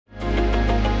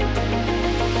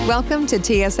Welcome to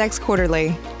TSX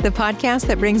Quarterly, the podcast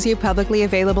that brings you publicly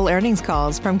available earnings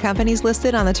calls from companies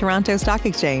listed on the Toronto Stock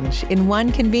Exchange in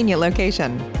one convenient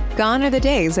location. Gone are the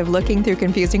days of looking through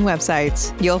confusing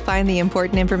websites. You'll find the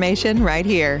important information right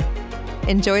here.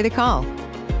 Enjoy the call.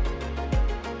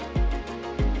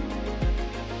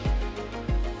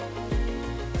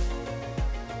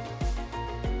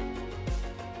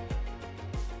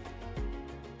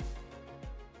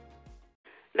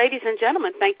 Ladies and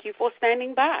gentlemen, thank you for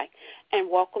standing by,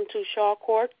 and welcome to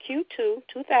Shawcor Q2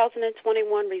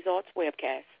 2021 Results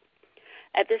Webcast.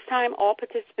 At this time, all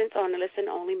participants are on a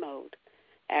listen-only mode.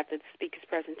 After the speaker's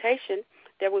presentation,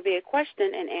 there will be a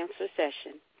question-and-answer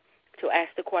session. To ask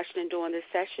the question during this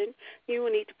session, you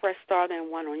will need to press star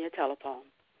then one on your telephone.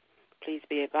 Please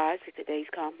be advised that today's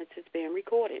conference is being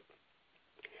recorded.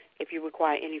 If you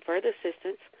require any further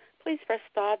assistance, please press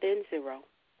star then zero.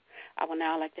 I will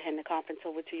now like to hand the conference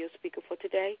over to your speaker for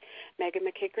today, Meghan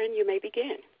MacEachern. You may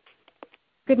begin.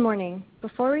 Good morning.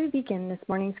 Before we begin this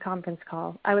morning's conference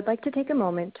call, I would like to take a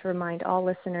moment to remind all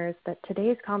listeners that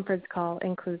today's conference call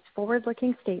includes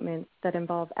forward-looking statements that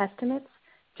involve estimates,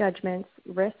 judgments,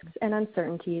 risks, and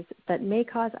uncertainties that may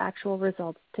cause actual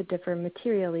results to differ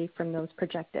materially from those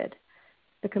projected.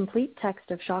 The complete text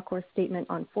of Shawcor's statement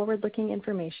on forward-looking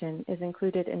information is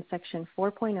included in Section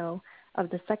 4.0 of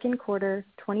the second quarter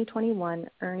 2021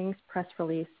 earnings press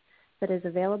release that is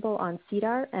available on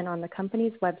SEDAR and on the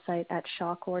company's website at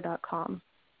shawcor.com.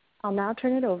 I'll now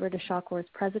turn it over to Shawcor's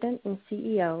President and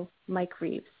CEO, Mike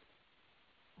Reeves.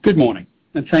 Good morning,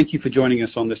 and thank you for joining us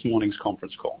on this morning's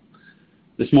conference call.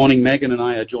 This morning, Meghan and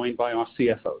I are joined by our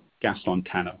CFO, Gaston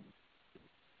Tano.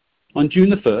 On June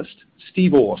the 1st,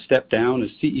 Steve Orr stepped down as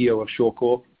CEO of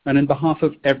Shawcor, and on behalf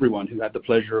of everyone who had the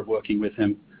pleasure of working with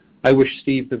him, I wish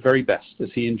Steve the very best as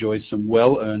he enjoys some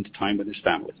well-earned time with his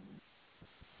family.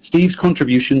 Steve's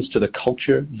contributions to the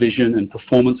culture, vision, and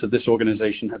performance of this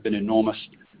organization have been enormous,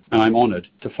 and I'm honored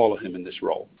to follow him in this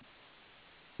role.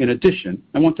 In addition,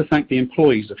 I want to thank the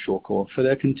employees of Shawcor for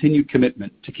their continued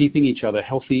commitment to keeping each other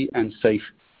healthy and safe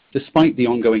despite the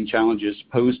ongoing challenges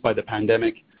posed by the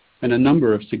pandemic and a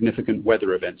number of significant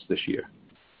weather events this year.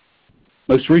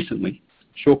 Most recently,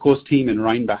 Shawcor's team in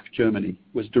Rheinbach, Germany,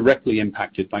 was directly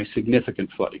impacted by significant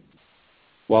flooding.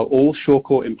 While all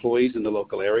Shawcor employees in the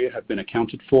local area have been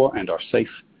accounted for and are safe,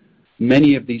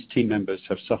 many of these team members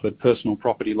have suffered personal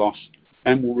property loss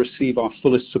and will receive our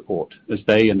fullest support as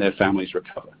they and their families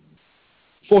recover.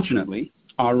 Fortunately,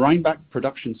 our Rheinbach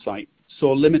production site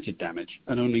saw limited damage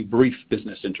and only brief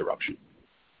business interruption.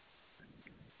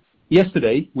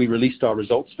 Yesterday, we released our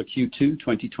results for Q2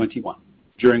 2021.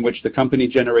 During which the company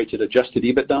generated adjusted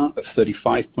EBITDA of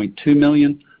 $35.2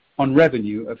 million on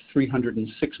revenue of $306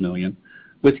 million,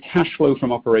 with cash flow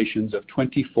from operations of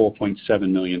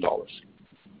 $24.7 million.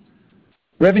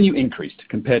 Revenue increased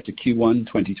compared to Q1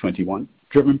 2021,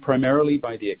 driven primarily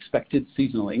by the expected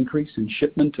seasonal increase in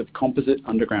shipment of composite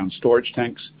underground storage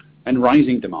tanks and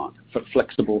rising demand for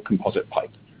flexible composite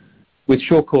pipe, with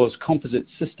Shawcor's Composite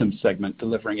Systems segment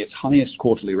delivering its highest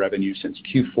quarterly revenue since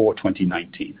Q4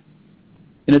 2019.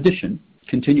 In addition,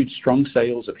 continued strong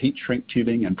sales of heat shrink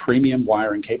tubing and premium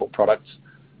wire and cable products,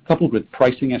 coupled with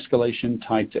pricing escalation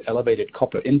tied to elevated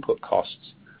copper input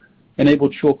costs,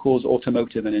 enabled Shawcor's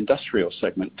Automotive and Industrial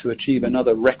segment to achieve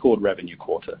another record revenue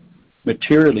quarter,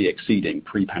 materially exceeding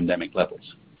pre-pandemic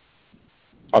levels.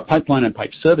 Our Pipeline and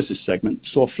Pipe Services segment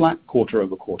saw flat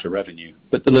quarter-over-quarter revenue,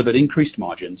 but delivered increased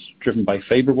margins driven by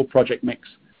favorable project mix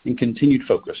and continued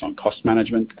focus on cost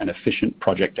management and efficient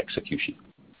project execution.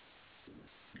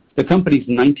 The company's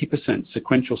 90%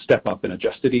 sequential step-up in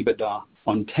adjusted EBITDA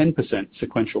on 10%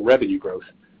 sequential revenue growth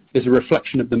is a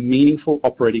reflection of the meaningful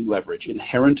operating leverage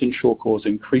inherent in Shawcor's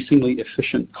increasingly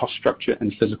efficient cost structure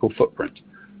and physical footprint,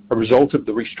 a result of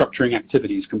the restructuring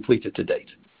activities completed to date.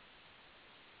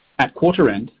 At quarter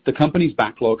end, the company's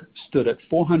backlog stood at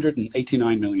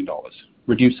 $489 million,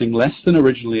 reducing less than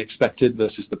originally expected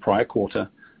versus the prior quarter,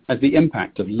 as the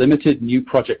impact of limited new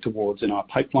project awards in our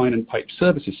Pipeline and Pipe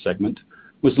Services segment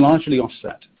was largely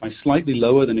offset by slightly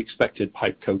lower than expected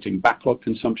pipe coating backlog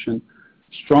consumption,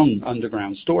 strong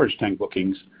underground storage tank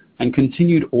bookings, and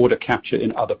continued order capture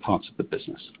in other parts of the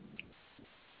business.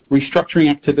 Restructuring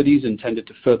activities intended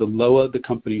to further lower the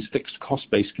company's fixed cost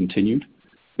base continued,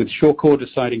 with Shawcor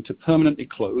deciding to permanently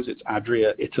close its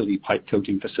Adria, Italy pipe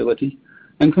coating facility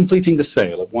and completing the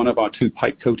sale of one of our two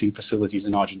pipe coating facilities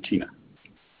in Argentina.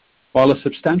 While a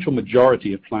substantial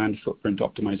majority of planned footprint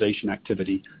optimization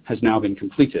activity has now been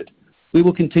completed, we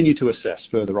will continue to assess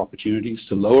further opportunities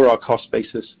to lower our cost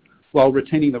basis while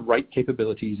retaining the right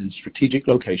capabilities in strategic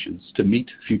locations to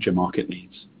meet future market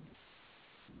needs.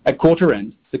 At quarter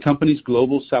end, the company's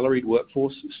global salaried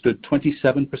workforce stood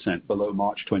 27% below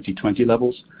March 2020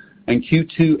 levels, and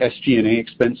Q2 SG&A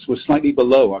expense was slightly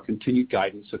below our continued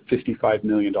guidance of $55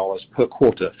 million per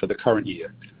quarter for the current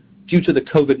year due to the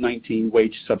COVID-19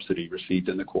 wage subsidy received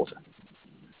in the quarter.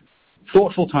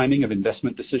 Thoughtful timing of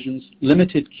investment decisions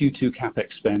limited Q2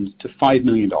 CapEx spend to $5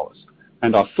 million,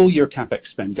 and our full-year CapEx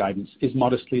spend guidance is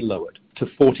modestly lowered to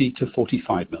 $40 to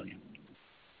 $45 million.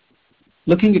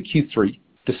 Looking at Q3,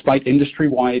 despite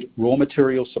industry-wide raw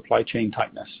material supply chain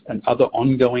tightness and other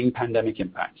ongoing pandemic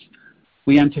impacts,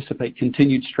 we anticipate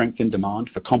continued strength in demand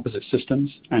for composite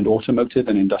systems and automotive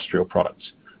and industrial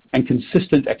products, and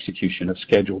consistent execution of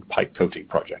scheduled pipe coating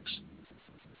projects.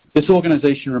 This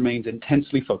organization remains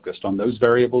intensely focused on those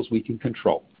variables we can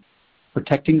control,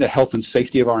 protecting the health and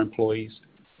safety of our employees,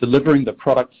 delivering the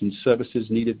products and services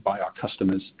needed by our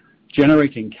customers,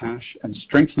 generating cash and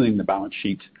strengthening the balance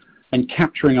sheet, and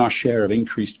capturing our share of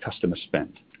increased customer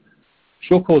spend.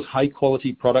 Shawcor's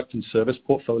high-quality product and service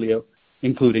portfolio,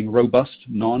 including robust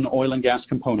non-oil and gas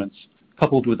components,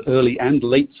 coupled with early and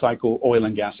late cycle oil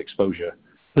and gas exposure,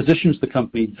 positions the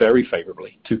company very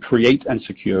favorably to create and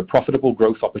secure profitable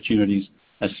growth opportunities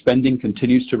as spending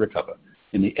continues to recover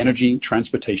in the energy,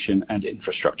 transportation, and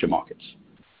infrastructure markets.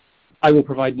 I will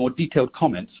provide more detailed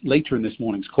comments later in this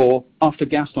morning's call after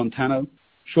Gaston Tano,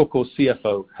 Shawcor's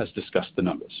CFO, has discussed the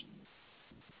numbers.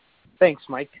 Thanks,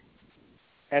 Mike.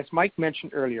 As Mike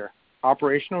mentioned earlier,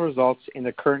 operational results in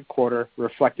the current quarter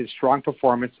reflected strong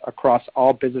performance across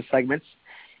all business segments,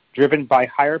 driven by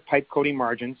higher pipe coating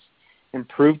margins,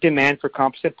 improved demand for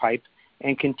composite pipe,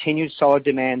 and continued solid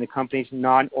demand in the company's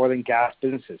non-oil and gas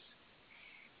businesses.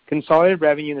 Consolidated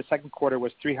revenue in the second quarter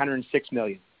was $306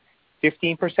 million,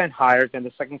 15% higher than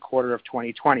the second quarter of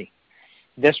 2020.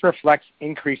 This reflects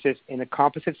increases in the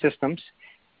composite systems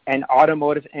and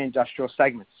automotive and industrial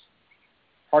segments,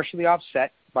 partially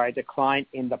offset by a decline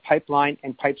in the pipeline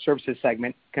and pipe services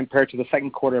segment compared to the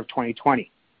second quarter of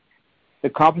 2020. The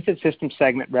composite systems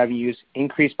segment revenues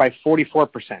increased by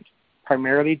 44%,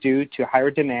 primarily due to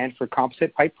higher demand for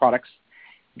composite pipe products,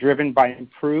 driven by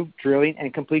improved drilling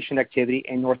and completion activity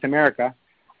in North America,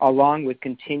 along with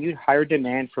continued higher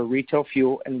demand for retail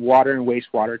fuel and water and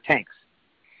wastewater tanks.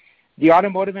 The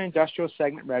automotive and industrial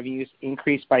segment revenues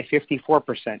increased by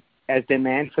 54% as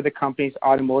demand for the company's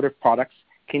automotive products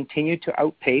continued to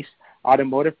outpace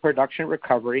automotive production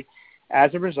recovery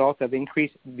as a result of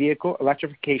increased vehicle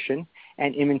electrification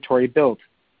and inventory build.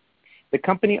 The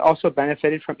company also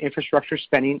benefited from infrastructure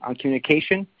spending on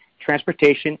communication,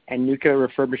 transportation, and nuclear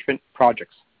refurbishment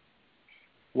projects.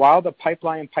 While the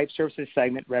pipeline and pipe services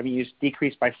segment revenues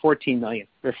decreased by $14 million,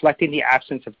 reflecting the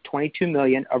absence of $22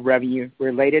 million of revenue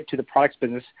related to the products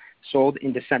business sold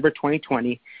in December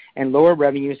 2020, and lower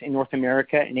revenues in North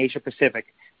America and Asia Pacific,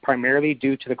 primarily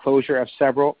due to the closure of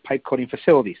several pipe coating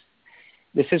facilities.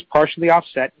 This is partially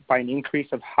offset by an increase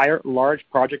of higher large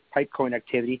project pipe coating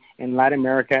activity in Latin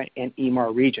America and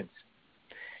EMAR regions.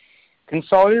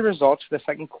 Consolidated results for the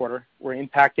second quarter were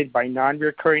impacted by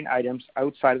non-recurring items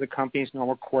outside of the company's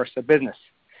normal course of business.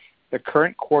 The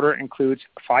current quarter includes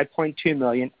 $5.2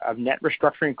 million of net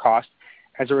restructuring costs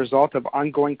as a result of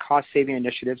ongoing cost-saving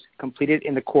initiatives completed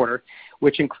in the quarter,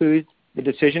 which include the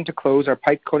decision to close our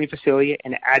pipe coating facility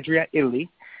in Adria, Italy,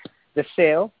 the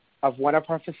sale of one of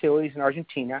our facilities in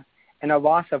Argentina, and a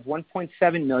loss of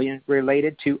 $1.7 million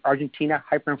related to Argentina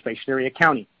hyperinflationary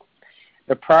accounting.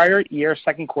 The prior year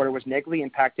second quarter was negatively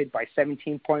impacted by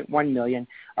 $17.1 million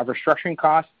of restructuring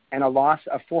costs and a loss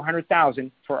of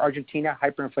 $400,000 for Argentina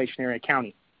hyperinflationary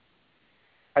accounting.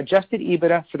 Adjusted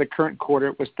EBITDA for the current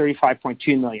quarter was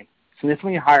 $35.2 million,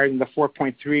 significantly higher than the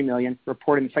 $4.3 million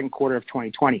reported in the second quarter of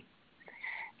 2020.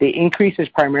 The increase is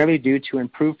primarily due to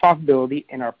improved profitability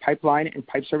in our pipeline and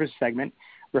pipe service segment,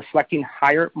 reflecting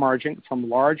higher margin from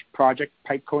large project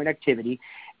pipe coating activity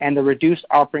and the reduced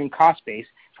operating cost base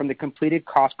from the completed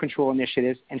cost control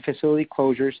initiatives and facility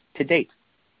closures to date.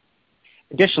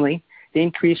 Additionally, the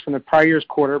increase from the prior year's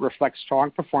quarter reflects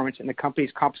strong performance in the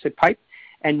company's composite pipe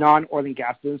and non-oil and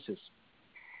gas businesses.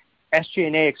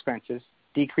 SG&A expenses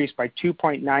decreased by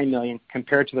 $2.9 million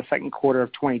compared to the second quarter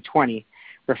of 2020,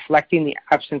 reflecting the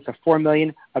absence of $4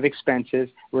 million of expenses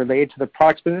related to the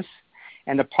products business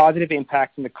and the positive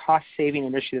impact from the cost-saving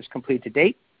initiatives completed to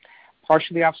date,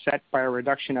 partially offset by a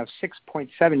reduction of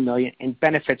 $6.7 million in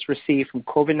benefits received from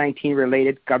COVID-19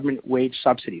 related government wage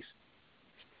subsidies.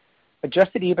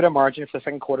 Adjusted EBITDA margin for the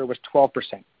second quarter was 12%,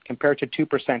 compared to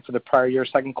 2% for the prior year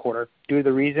second quarter, due to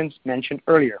the reasons mentioned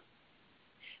earlier.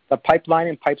 The pipeline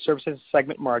and pipe services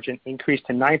segment margin increased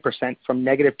to 9% from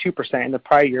negative 2% in the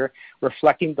prior year,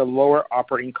 reflecting the lower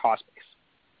operating cost base.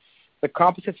 The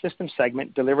Composite Systems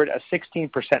segment delivered a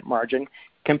 16% margin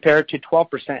compared to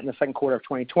 12% in the second quarter of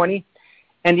 2020,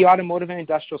 and the Automotive and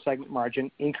Industrial segment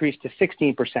margin increased to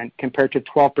 16% compared to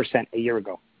 12% a year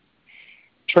ago.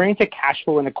 Turning to cash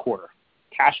flow in the quarter.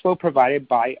 Cash flow provided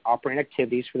by operating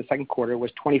activities for the second quarter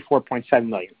was $24.7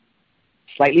 million,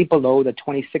 slightly below the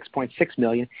 $26.6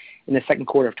 million in the second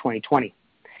quarter of 2020.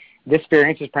 This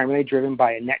variance is primarily driven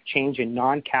by a net change in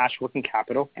non-cash working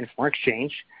capital and foreign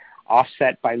exchange,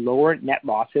 offset by lower net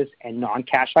losses and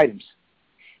non-cash items.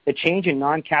 The change in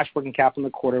non-cash working capital in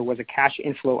the quarter was a cash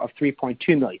inflow of $3.2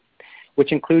 million,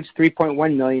 which includes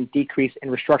 $3.1 million decrease in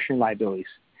restructuring liabilities.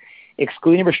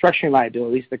 Excluding restructuring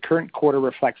liabilities, the current quarter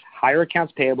reflects higher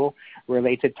accounts payable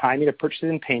related to timing of purchases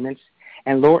and payments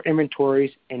and lower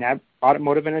inventories in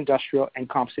Automotive and Industrial and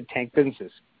Composite Tank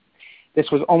businesses. This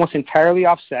was almost entirely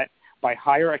offset by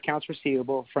higher accounts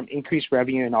receivable from increased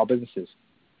revenue in all businesses.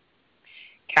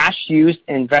 Cash used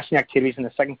in investing activities in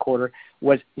the second quarter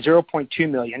was $0.2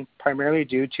 million, primarily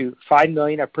due to $5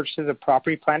 million of purchases of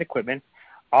property, plant, equipment,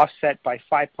 offset by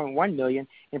 $5.1 million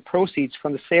in proceeds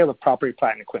from the sale of property,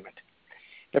 plant, and equipment.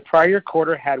 The prior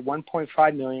quarter had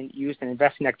 $1.5 million used in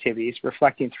investing activities,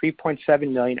 reflecting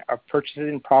 $3.7 million of purchases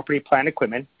in property, plant, and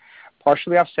equipment,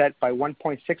 partially offset by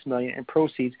 $1.6 million in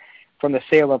proceeds from the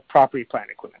sale of property, plant,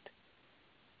 and equipment.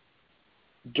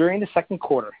 During the second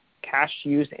quarter, cash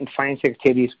used in financing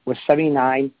activities was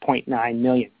 $79.9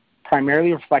 million,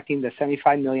 primarily reflecting the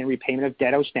 $75 million repayment of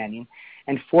debt outstanding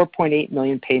and $4.8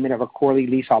 million payment of our quarterly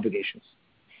lease obligations.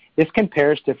 This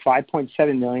compares to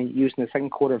 $5.7 million used in the second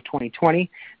quarter of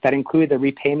 2020 that included the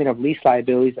repayment of lease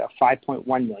liabilities of $5.1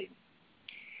 million.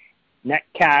 Net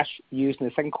cash used in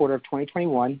the second quarter of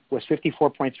 2021 was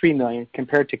 $54.3 million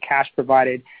compared to cash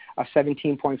provided of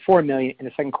 $17.4 million in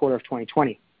the second quarter of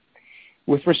 2020.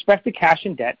 With respect to cash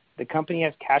and debt, the company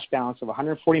has cash balance of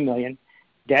 $140 million,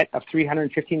 debt of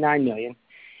 $359 million,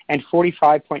 and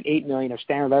 $45.8 million of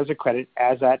standard letters of credit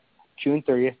as at June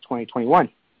 30th, 2021.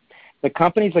 The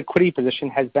company's liquidity position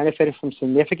has benefited from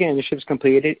significant initiatives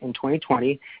completed in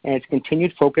 2020 and its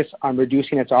continued focus on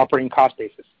reducing its operating cost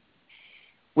basis.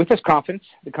 With this confidence,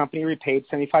 the company repaid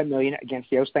 $75 million against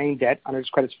the outstanding debt under its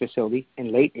credit facility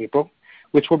in late April,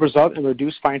 which will result in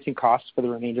reduced financing costs for the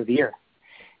remainder of the year.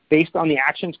 Based on the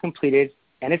actions completed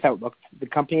and its outlook, the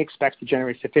company expects to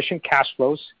generate sufficient cash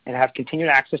flows and have continued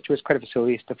access to its credit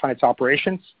facilities to fund its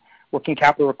operations, working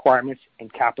capital requirements,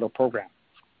 and capital program.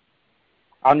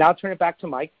 I'll now turn it back to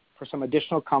Mike for some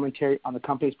additional commentary on the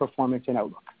company's performance and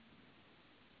outlook.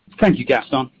 Thank you,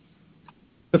 Gaston.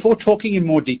 Before talking in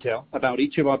more detail about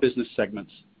each of our business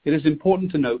segments, it is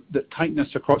important to note that tightness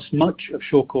across much of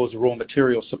Shawcor's raw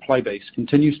material supply base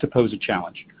continues to pose a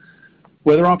challenge.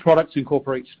 Whether our products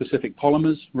incorporate specific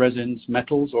polymers, resins,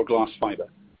 metals, or glass fiber,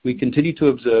 we continue to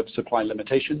observe supply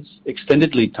limitations,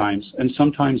 extended lead times, and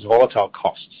sometimes volatile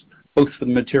costs, both for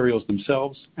the materials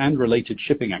themselves and related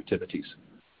shipping activities.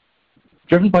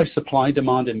 Driven by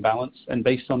supply-demand imbalance and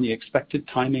based on the expected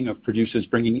timing of producers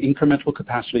bringing incremental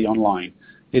capacity online,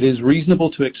 it is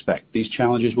reasonable to expect these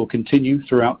challenges will continue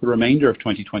throughout the remainder of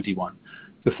 2021,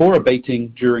 before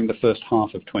abating during the first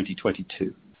half of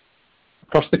 2022.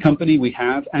 Across the company, we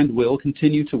have and will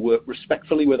continue to work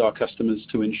respectfully with our customers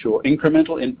to ensure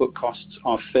incremental input costs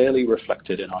are fairly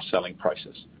reflected in our selling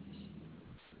prices.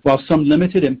 While some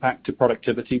limited impact to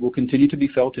productivity will continue to be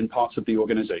felt in parts of the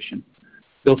organization,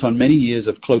 built on many years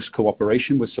of close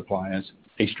cooperation with suppliers,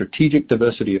 a strategic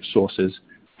diversity of sources,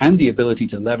 and the ability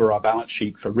to lever our balance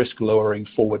sheet for risk-lowering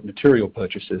forward material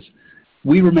purchases,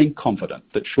 we remain confident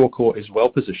that Shawcor is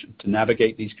well-positioned to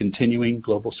navigate these continuing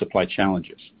global supply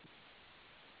challenges.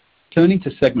 Turning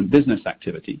to segment business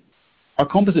activity, our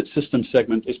Composite Systems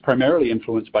segment is primarily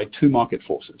influenced by two market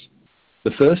forces.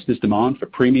 The first is demand for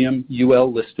premium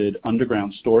UL-listed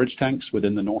underground storage tanks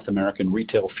within the North American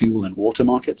retail fuel and water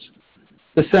markets.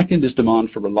 The second is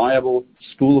demand for reliable,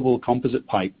 spoolable composite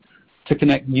pipe to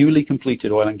connect newly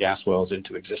completed oil and gas wells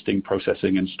into existing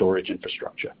processing and storage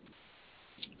infrastructure.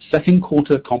 Second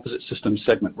quarter Composite Systems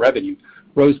segment revenue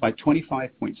rose by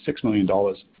 $25.6 million,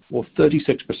 or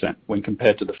 36% when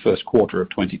compared to the first quarter of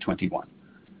 2021.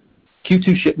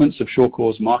 Q2 shipments of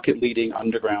Shawcor's market-leading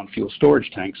underground fuel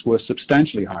storage tanks were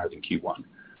substantially higher than Q1,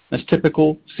 as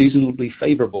typical seasonally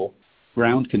favorable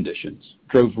ground conditions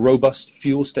drove robust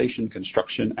fuel station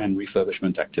construction and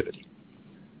refurbishment activity.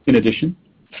 In addition,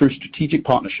 through strategic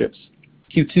partnerships,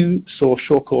 Q2 saw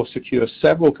Shawcor secure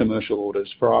several commercial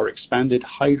orders for our expanded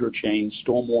HydroChain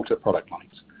stormwater product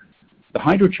lines. The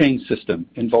HydroChain system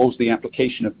involves the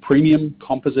application of premium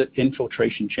composite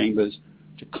infiltration chambers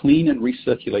to clean and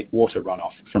recirculate water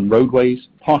runoff from roadways,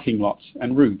 parking lots,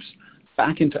 and roofs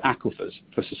back into aquifers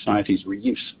for society's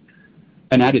reuse.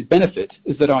 An added benefit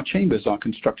is that our chambers are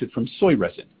constructed from soy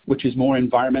resin, which is more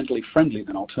environmentally friendly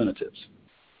than alternatives.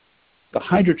 The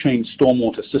HydroChain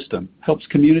stormwater system helps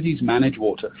communities manage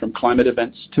water from climate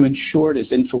events to ensure it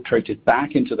is infiltrated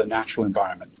back into the natural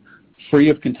environment, free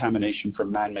of contamination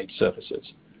from man-made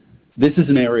surfaces. This is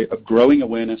an area of growing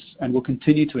awareness and will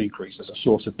continue to increase as a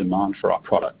source of demand for our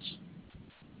products.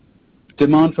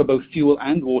 Demand for both fuel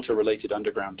and water-related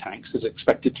underground tanks is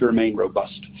expected to remain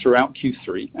robust throughout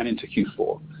Q3 and into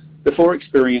Q4, before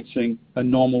experiencing a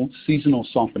normal seasonal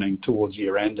softening towards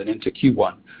year-end and into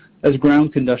Q1 as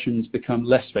ground conditions become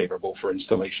less favorable for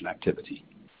installation activity.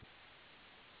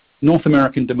 North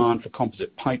American demand for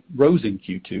composite pipe rose in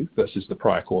Q2 versus the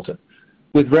prior quarter,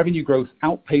 with revenue growth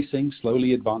outpacing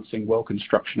slowly advancing well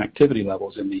construction activity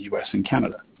levels in the US and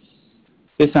Canada.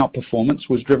 This outperformance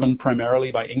was driven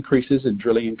primarily by increases in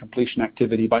drilling and completion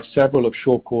activity by several of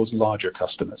Shawcor's larger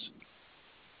customers.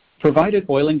 Provided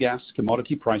oil and gas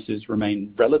commodity prices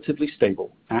remain relatively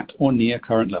stable at or near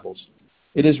current levels,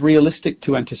 it is realistic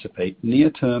to anticipate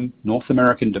near-term North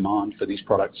American demand for these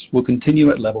products will continue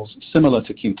at levels similar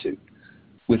to Q2,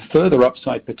 with further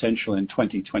upside potential in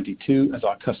 2022 as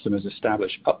our customers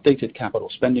establish updated capital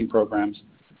spending programs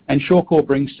and Shawcor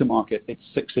brings to market its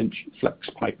 6-inch flex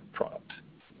pipe product.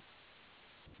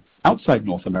 Outside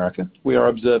North America, we are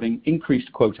observing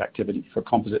increased quote activity for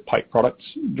composite pipe products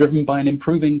driven by an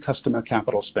improving customer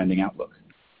capital spending outlook.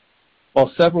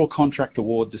 While several contract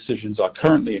award decisions are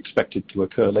currently expected to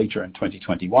occur later in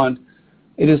 2021,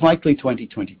 it is likely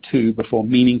 2022 before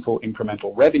meaningful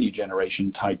incremental revenue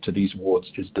generation tied to these awards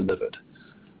is delivered.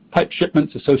 Pipe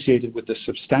shipments associated with the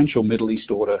substantial Middle East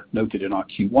order noted in our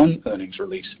Q1 earnings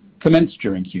release commenced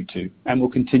during Q2 and will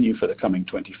continue for the coming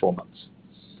 24 months.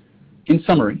 In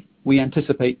summary, we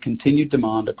anticipate continued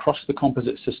demand across the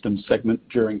Composite Systems segment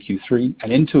during Q3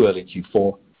 and into early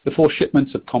Q4 before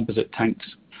shipments of composite tanks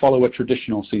follow a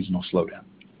traditional seasonal slowdown.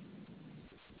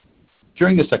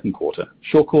 During the second quarter,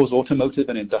 Shawcor's Automotive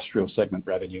and Industrial segment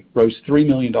revenue rose $3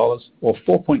 million or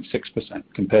 4.6%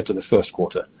 compared to the first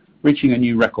quarter, reaching a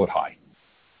new record high.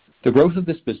 The growth of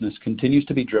this business continues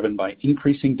to be driven by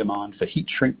increasing demand for heat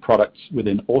shrink products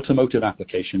within automotive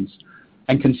applications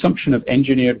and consumption of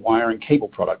engineered wire and cable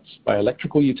products by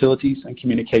electrical utilities and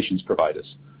communications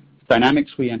providers,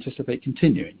 dynamics we anticipate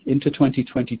continuing into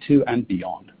 2022 and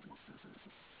beyond.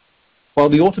 While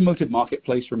the automotive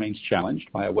marketplace remains challenged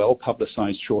by a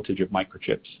well-publicized shortage of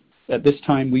microchips, at this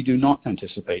time we do not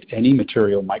anticipate any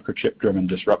material microchip-driven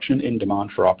disruption in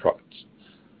demand for our products.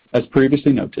 As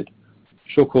previously noted,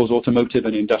 Shawcor's Automotive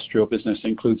and Industrial business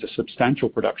includes a substantial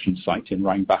production site in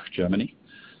Rheinbach, Germany.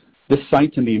 This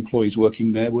site and the employees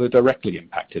working there were directly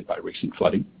impacted by recent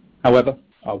flooding. However,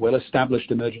 our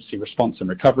well-established emergency response and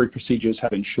recovery procedures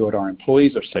have ensured our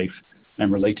employees are safe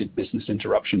and related business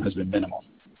interruption has been minimal.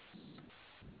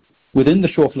 Within the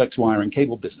Shawflex wire and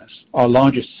cable business, our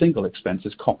largest single expense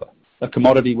is copper, a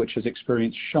commodity which has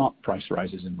experienced sharp price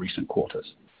rises in recent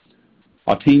quarters.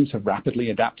 Our teams have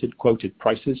rapidly adapted quoted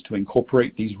prices to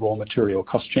incorporate these raw material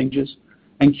cost changes,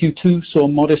 and Q2 saw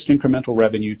modest incremental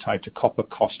revenue tied to copper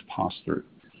cost pass-through.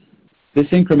 This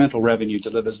incremental revenue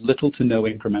delivers little to no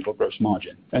incremental gross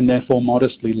margin and therefore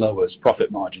modestly lowers profit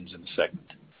margins in the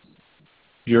segment.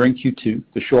 During Q2,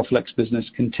 the Shawflex business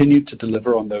continued to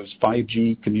deliver on those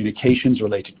 5G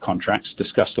communications-related contracts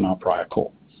discussed on our prior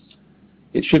call.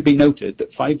 It should be noted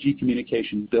that 5G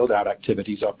communication build-out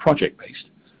activities are project-based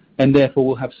and therefore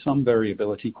will have some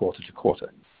variability quarter to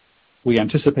quarter. We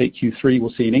anticipate Q3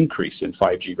 will see an increase in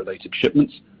 5G-related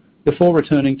shipments before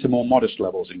returning to more modest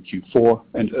levels in Q4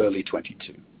 and early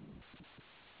 2022.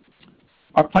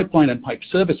 Our Pipeline and Pipe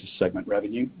Services segment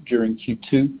revenue during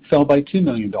Q2 fell by $2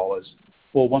 million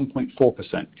or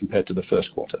 1.4% compared to the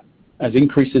first quarter, as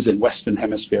increases in Western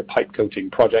Hemisphere pipe coating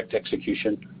project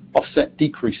execution offset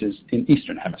decreases in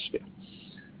Eastern Hemisphere.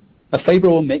 A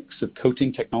favorable mix of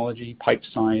coating technology, pipe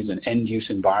size, and end-use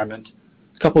environment,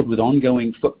 coupled with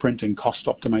ongoing footprint and cost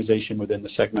optimization within the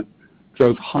segment,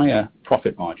 drove higher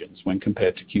profit margins when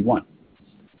compared to Q1.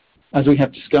 As we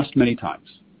have discussed many times,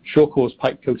 Shawcor's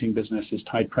pipe coating business is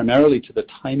tied primarily to the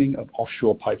timing of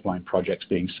offshore pipeline projects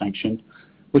being sanctioned,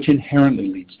 which inherently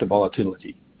leads to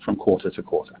volatility from quarter to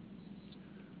quarter.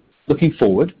 Looking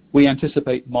forward, we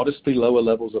anticipate modestly lower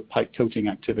levels of pipe coating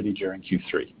activity during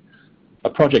Q3. A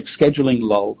project scheduling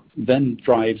lull then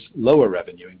drives lower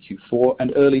revenue in Q4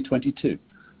 and early 2022,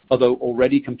 although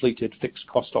already completed fixed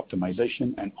cost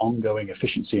optimization and ongoing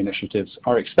efficiency initiatives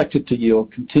are expected to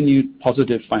yield continued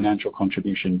positive financial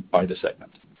contribution by the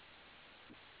segment.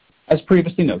 As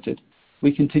previously noted,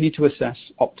 we continue to assess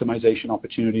optimization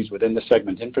opportunities within the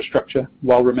segment infrastructure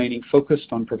while remaining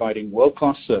focused on providing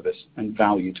world-class service and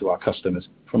value to our customers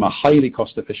from a highly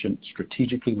cost-efficient,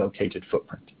 strategically located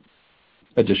footprint.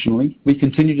 Additionally, we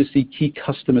continue to see key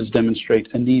customers demonstrate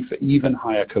a need for even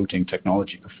higher coating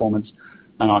technology performance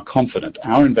and are confident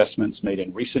our investments made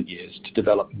in recent years to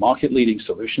develop market-leading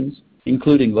solutions,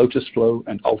 including Lotus Flow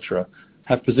and Ultra,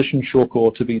 have positioned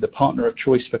Shawcor to be the partner of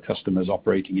choice for customers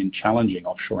operating in challenging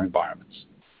offshore environments.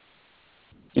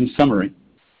 In summary,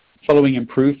 following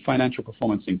improved financial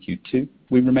performance in Q2,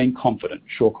 we remain confident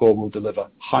Shawcor will deliver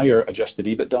higher adjusted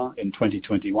EBITDA in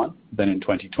 2021 than in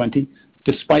 2020,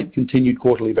 despite continued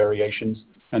quarterly variations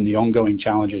and the ongoing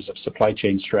challenges of supply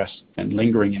chain stress and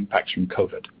lingering impacts from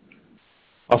COVID.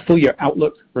 Our full-year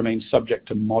outlook remains subject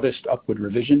to modest upward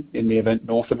revision in the event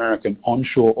North American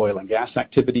onshore oil and gas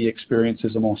activity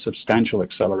experiences a more substantial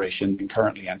acceleration than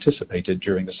currently anticipated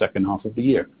during the second half of the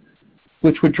year,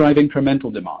 which would drive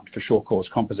incremental demand for Shawcor's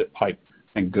composite pipe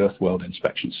and girth weld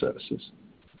inspection services.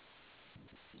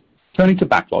 Turning to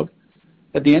backlog,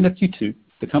 at the end of Q2,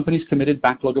 the company's committed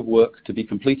backlog of work to be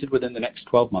completed within the next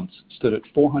 12 months stood at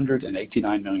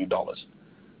 $489 million,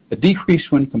 a decrease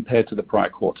when compared to the prior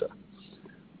quarter.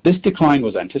 This decline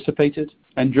was anticipated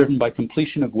and driven by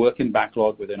completion of work in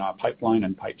backlog within our pipeline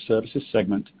and pipe services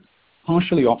segment,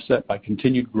 partially offset by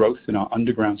continued growth in our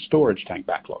underground storage tank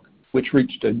backlog, which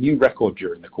reached a new record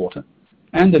during the quarter,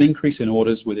 and an increase in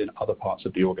orders within other parts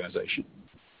of the organization.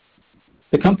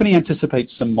 The company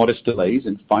anticipates some modest delays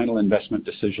in final investment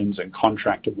decisions and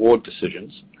contract award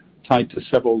decisions tied to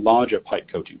several larger pipe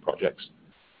coating projects,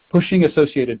 pushing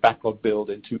associated backlog build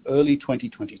into early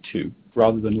 2022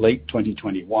 rather than late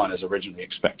 2021 as originally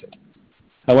expected.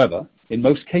 However, in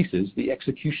most cases, the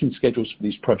execution schedules for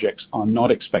these projects are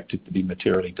not expected to be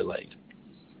materially delayed.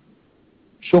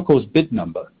 Shawcor's bid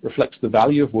number reflects the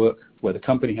value of work where the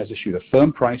company has issued a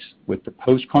firm price with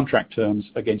proposed contract terms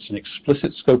against an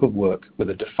explicit scope of work with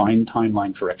a defined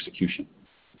timeline for execution.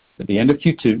 At the end of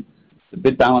Q2, the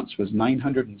bid balance was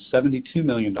 $972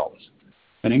 million,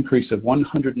 an increase of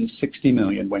 $160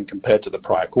 million when compared to the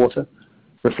prior quarter,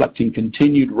 reflecting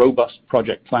continued robust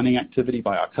project planning activity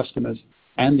by our customers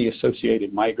and the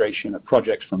associated migration of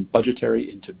projects from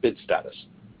budgetary into bid status,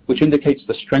 which indicates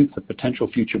the strength of potential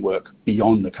future work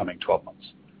beyond the coming 12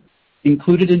 months.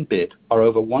 Included in bid are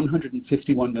over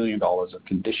 $151 million of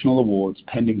conditional awards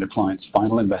pending the client's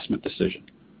final investment decision,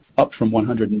 up from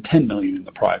 $110 million in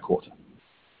the prior quarter.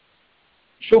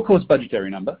 Shawcor's budgetary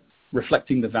number,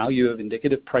 reflecting the value of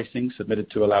indicative pricing submitted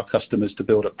to allow customers to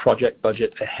build a project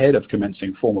budget ahead of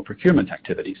commencing formal procurement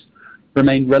activities,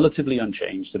 remained relatively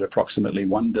unchanged at approximately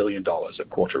 $1 billion at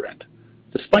quarter end,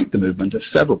 despite the movement of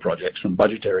several projects from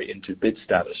budgetary into bid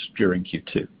status during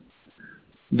Q2.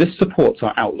 This supports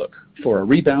our outlook for a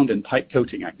rebound in pipe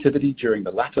coating activity during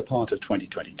the latter part of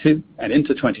 2022 and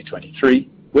into 2023,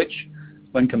 which,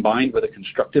 when combined with a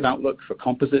constructive outlook for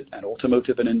composite and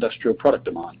automotive and industrial product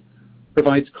demand,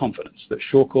 provides confidence that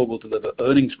Shawcor will deliver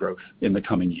earnings growth in the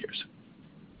coming years.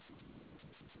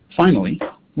 Finally,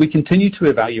 we continue to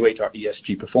evaluate our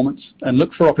ESG performance and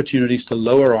look for opportunities to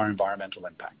lower our environmental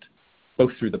impact,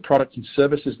 both through the products and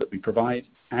services that we provide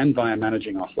and via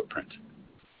managing our footprint.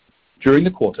 During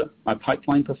the quarter, our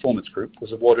Pipeline Performance Group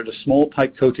was awarded a small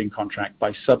pipe coating contract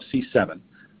by Subsea 7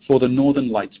 for the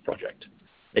Northern Lights project,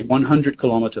 a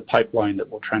 100-kilometer pipeline that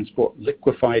will transport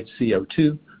liquefied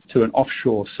CO2 to an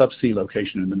offshore subsea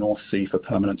location in the North Sea for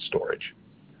permanent storage.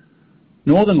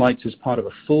 Northern Lights is part of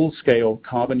a full-scale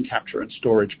carbon capture and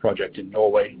storage project in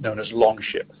Norway known as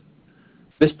Longship.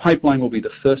 This pipeline will be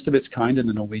the first of its kind in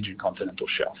the Norwegian continental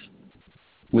shelf.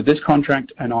 With this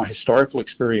contract and our historical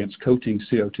experience coating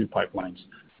CO2 pipelines,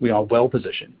 we are well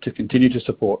positioned to continue to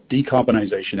support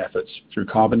decarbonization efforts through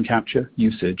carbon capture,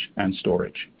 usage, and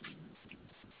storage.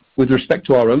 With respect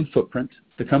to our own footprint,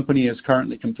 the company is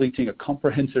currently completing a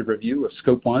comprehensive review of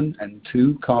Scope 1 and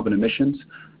 2 carbon emissions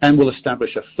and will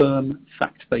establish a firm,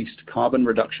 fact-based carbon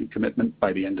reduction commitment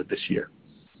by the end of this year.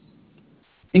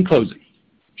 In closing,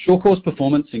 Shawcor's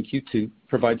performance in Q2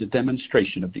 provides a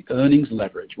demonstration of the earnings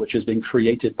leverage which has been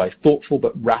created by thoughtful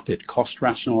but rapid cost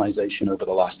rationalization over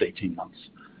the last 18 months.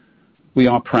 We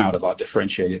are proud of our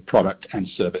differentiated product and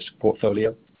service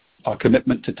portfolio, our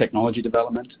commitment to technology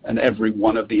development, and every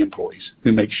one of the employees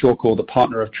who make Shawcor the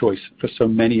partner of choice for so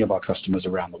many of our customers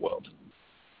around the world.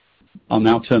 I'll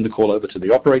now turn the call over to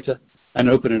the operator and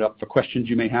open it up for questions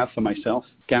you may have for myself,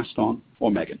 Gaston,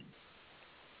 or Megan.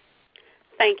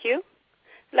 Thank you.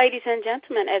 Ladies and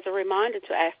gentlemen, as a reminder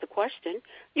to ask the question,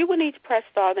 you will need to press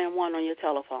star then one on your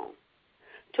telephone.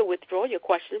 To withdraw your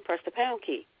question, press the pound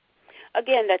key.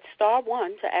 Again, that's star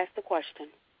one to ask the question.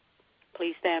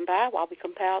 Please stand by while we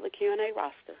compile the Q&A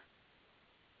roster.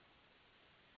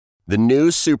 The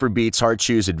new Super Beats Heart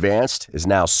Chews Advanced is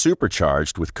now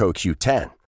supercharged with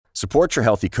CoQ10. Support your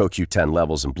healthy CoQ10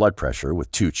 levels and blood pressure with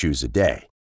 2 chews a day.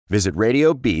 Visit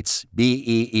RadioBeats,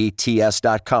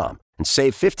 BEETS.com and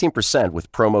save 15%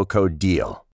 with promo code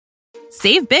DEAL.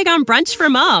 Save big on brunch for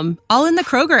mom, all in the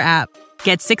Kroger app.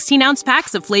 Get 16-ounce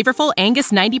packs of flavorful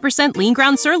Angus 90% lean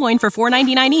ground sirloin for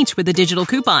 $4.99 each with a digital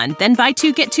coupon. Then buy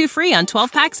 2, get 2 free on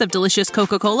 12 packs of delicious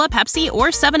Coca-Cola, Pepsi, or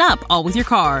 7-Up, all with your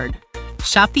card.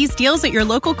 Shop these deals at your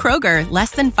local Kroger,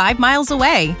 less than 5 miles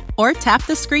away. Or tap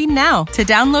the screen now to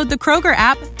download the Kroger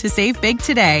app to save big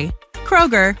today.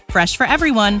 Kroger, fresh for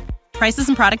everyone. Prices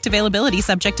and product availability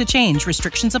subject to change.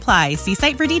 Restrictions apply. See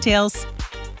site for details.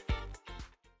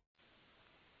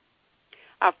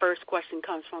 Our first question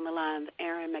comes from the line of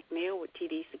Aaron McNeil with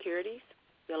TD Securities.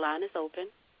 Your line is open.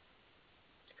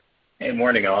 Hey,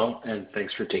 morning all, and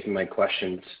thanks for taking my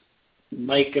questions.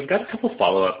 Mike, I've got a couple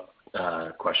follow-up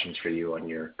questions for you on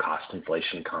your cost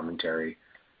inflation commentary.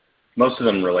 Most of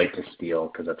them relate to steel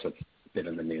because that's what's been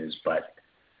in the news, but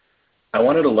I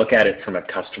wanted to look at it from a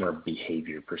customer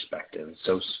behavior perspective.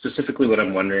 So specifically what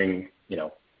I'm wondering,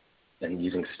 and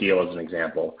using steel as an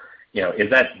example, is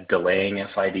that delaying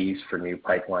FIDs for new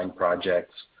pipeline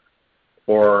projects,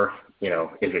 or,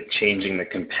 is it changing the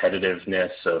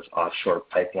competitiveness of offshore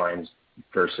pipelines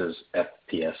versus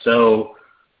FPSO?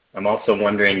 I'm also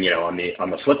wondering, on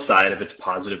the flip side, if it's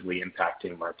positively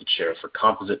impacting market share for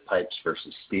composite pipes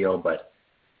versus steel, but,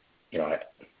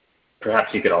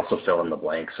 perhaps you could also fill in the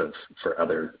blanks for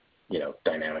other,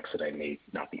 dynamics that I may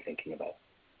not be thinking about.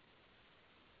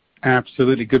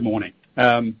 Absolutely. Good morning.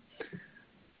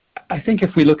 I think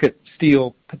if we look at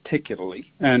steel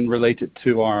particularly and relate it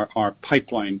to our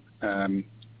pipeline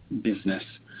business,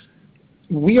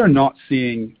 we are not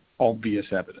seeing obvious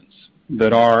evidence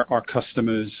that our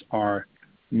customers are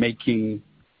making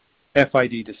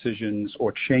FID decisions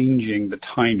or changing the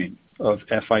timing of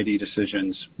FID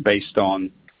decisions based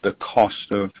on the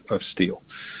cost of steel.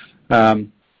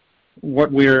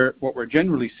 What we're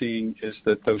generally seeing is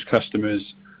that those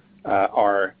customers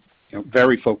are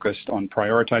very focused on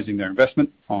prioritizing their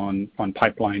investment on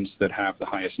pipelines that have the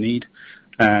highest need.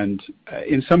 And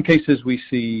in some cases, we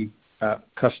see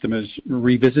customers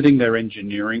revisiting their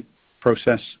engineering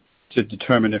process to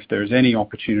determine if there's any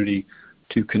opportunity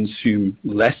to consume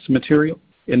less material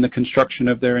in the construction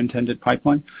of their intended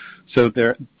pipeline. So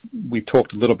we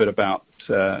talked a little bit about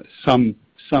some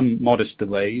modest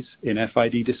delays in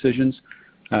FID decisions,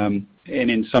 and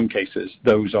in some cases,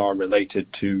 those are related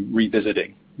to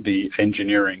revisiting the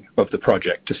engineering of the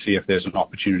project to see if there's an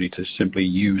opportunity to simply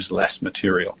use less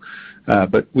material.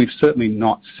 But we've certainly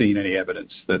not seen any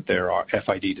evidence that there are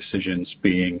FID decisions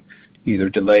being either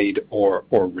delayed or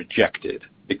rejected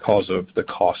because of the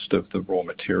cost of the raw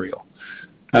material.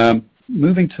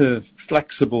 Moving to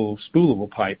flexible spoolable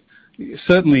pipe,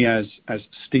 certainly as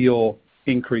steel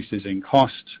increases in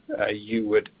cost, you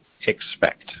would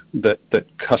expect that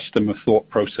customer thought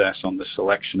process on the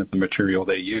selection of the material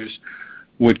they use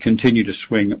would continue to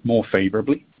swing more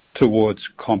favorably towards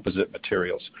composite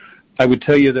materials. I would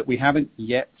tell you that we haven't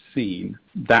yet seen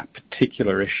that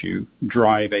particular issue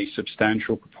drive a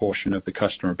substantial proportion of the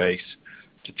customer base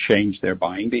to change their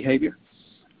buying behavior.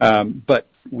 But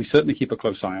we certainly keep a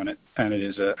close eye on it, and it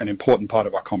is an important part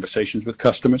of our conversations with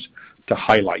customers to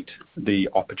highlight the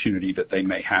opportunity that they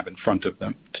may have in front of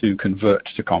them to convert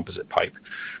to composite pipe.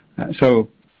 So,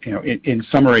 in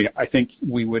summary, I think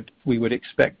we would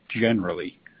expect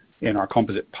generally in our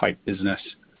composite pipe business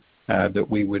that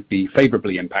we would be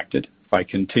favorably impacted by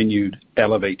continued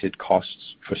elevated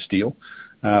costs for steel,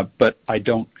 but I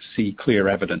don't see clear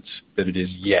evidence that it is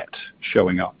yet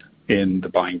showing up in the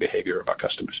buying behavior of our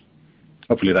customers.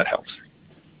 Hopefully that helps.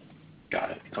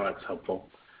 Got it. Oh, that's helpful.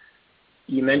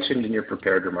 You mentioned in your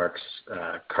prepared remarks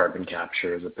carbon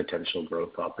capture as a potential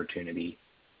growth opportunity.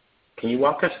 Can you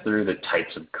walk us through the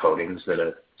types of coatings that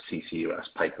a CCUS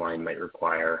pipeline might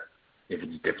require, if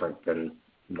it's different than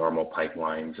normal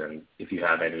pipelines, and if you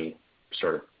have any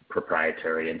sort of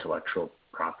proprietary intellectual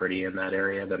property in that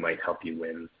area that might help you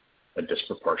win a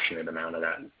disproportionate amount of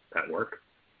that work?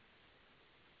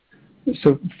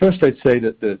 So first I'd say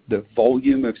that the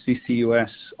volume of CCUS,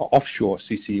 offshore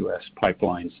CCUS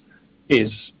pipelines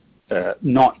is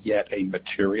not yet a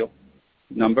material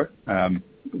number.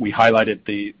 We highlighted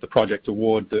the project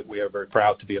award that we are very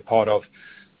proud to be a part of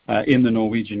in the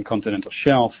Norwegian continental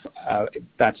shelf.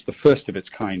 That's the first of its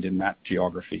kind in that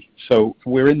geography. So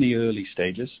we're in the early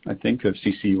stages, I think, of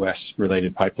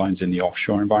CCUS-related pipelines in the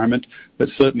offshore environment, but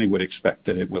certainly would expect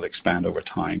that it will expand over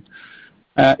time.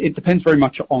 It depends very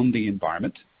much on the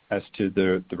environment as to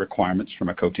the requirements from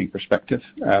a coating perspective,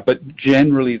 but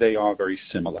generally they are very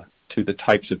similar to the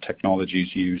types of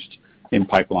technologies used in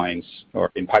pipelines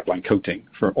or in pipeline coating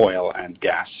for oil and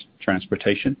gas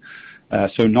transportation.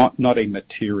 So not a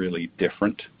materially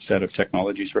different set of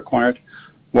technologies required.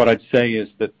 What I'd say is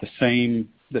that the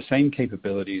same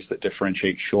capabilities that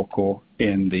differentiate Shawcor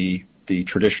in the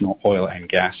traditional oil and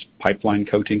gas pipeline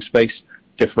coating space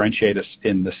differentiate us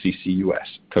in the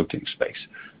CCUS coating space.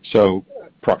 So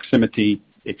proximity,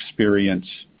 experience,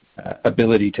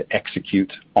 ability to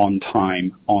execute on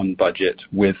time, on budget,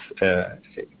 with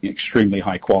extremely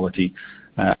high quality.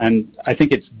 And I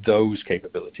think it's those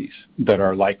capabilities that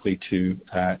are likely to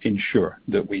ensure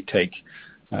that we take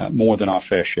more than our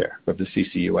fair share of the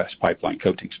CCUS pipeline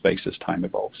coating space as time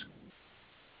evolves.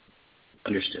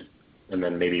 Understood. And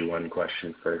then maybe one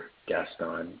question for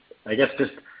Gaston. I guess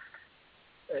just,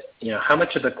 how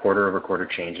much of the quarter-over-quarter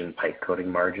change in pipe coating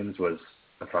margins was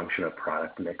a function of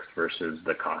product mix versus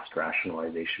the cost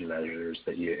rationalization measures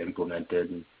that you implemented?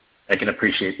 And I can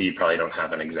appreciate that you probably don't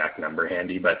have an exact number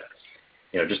handy, but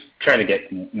just trying to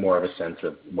get more of a sense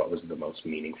of what was the most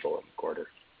meaningful in the quarter.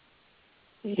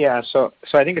 Yeah, so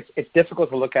I think it's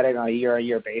difficult to look at it on a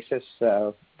year-on-year basis.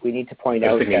 We need to point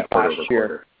out that last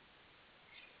year.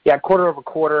 Yeah, quarter over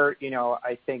quarter,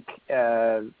 I think,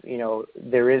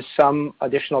 there is some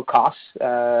additional costs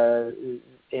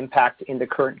impact in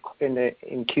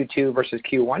Q2 versus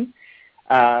Q1.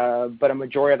 But a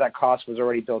majority of that cost was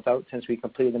already built out since we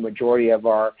completed the majority of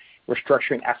our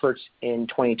restructuring efforts in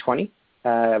 2020.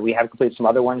 We have completed some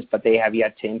other ones, but they have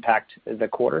yet to impact the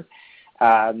quarter.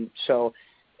 So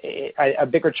a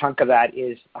bigger chunk of that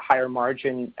is a higher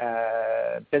margin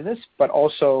business, but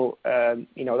also,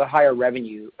 the higher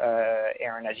revenue,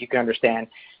 Aaron, as you can understand,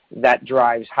 that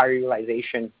drives higher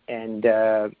utilization and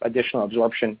additional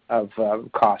absorption of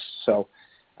costs. So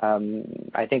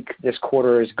I think this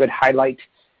quarter is a good highlight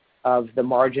of the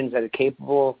margins that are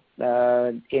capable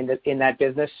in that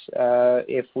business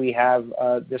if we have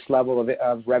this level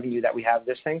of revenue that we have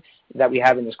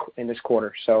in this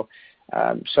quarter. So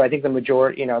I think the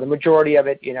majority of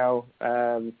it,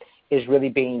 is really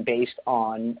being based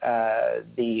on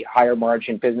the higher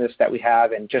margin business that we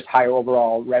have and just higher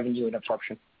overall revenue and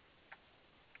absorption.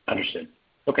 Understood.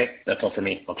 Okay, that's all for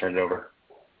me. I'll turn it over.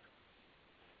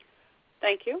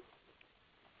 Thank you.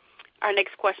 Our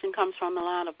next question comes from the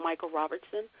line of Michael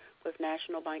Robertson with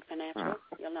National Bank Financial.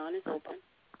 Your line is open.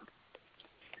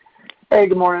 Hey,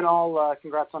 good morning, all.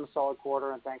 Congrats on a solid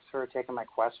quarter, and thanks for taking my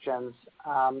questions.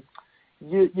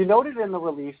 You noted in the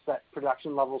release that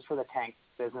production levels for the tank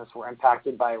business were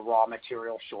impacted by raw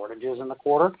material shortages in the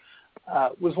quarter.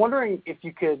 Was wondering if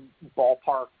you could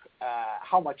ballpark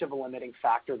how much of a limiting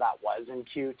factor that was in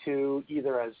Q2,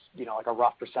 either as like a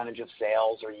rough percentage of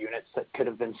sales or units that could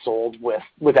have been sold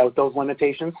without those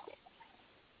limitations.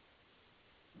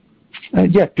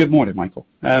 Yeah. Good morning, Michael.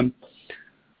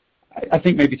 I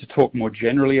think maybe to talk more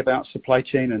generally about supply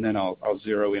chain, and then I'll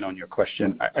zero in on your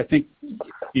question. I think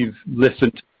you've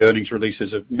listened to the earnings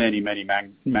releases of many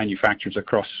manufacturers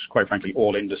across, quite frankly,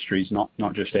 all industries, not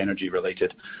just energy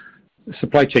related.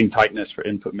 Supply chain tightness for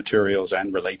input materials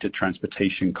and related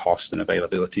transportation cost and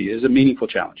availability is a meaningful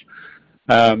challenge.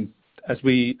 As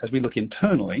we look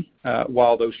internally,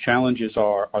 while those challenges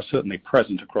are certainly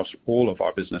present across all of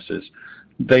our businesses,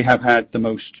 they have had the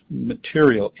most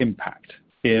material impact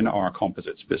in our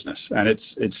composites business, and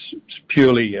it's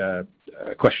purely a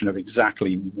question of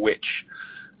exactly which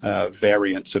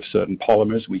variants of certain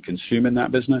polymers we consume in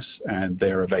that business and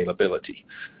their availability.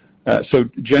 So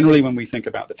generally, when we think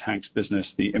about the tanks business,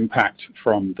 the impact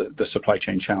from the supply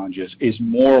chain challenges is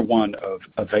more one of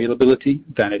availability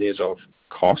than it is of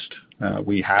cost.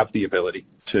 We have the ability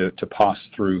to pass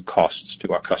through costs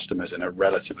to our customers in a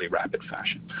relatively rapid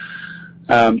fashion.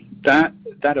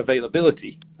 That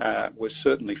availability was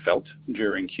certainly felt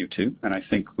during Q2, and I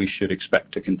think we should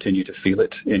expect to continue to feel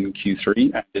it in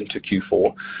Q3 and into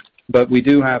Q4. But we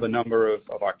do have a number of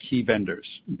our key vendors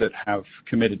that have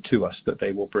committed to us that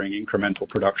they will bring incremental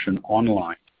production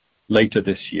online later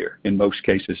this year, in most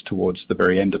cases towards the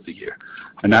very end of the year.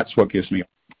 And that's what gives me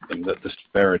hope that the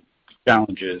severity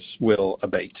challenges will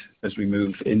abate as we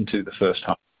move into the first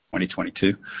half of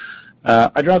 2022.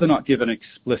 I'd rather not give an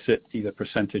explicit either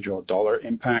percentage or dollar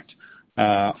impact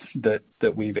that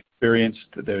we've experienced.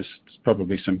 There's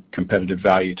probably some competitive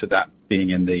value to that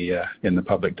being in the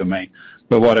public domain.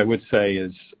 But what I would say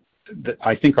is that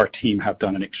I think our team have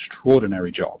done an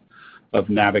extraordinary job of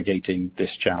navigating this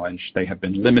challenge. They have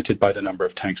been limited by the number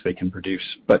of tanks they can produce,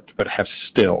 but have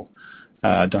still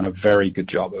done a very good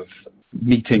job of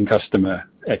meeting customer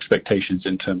expectations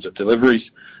in terms of deliveries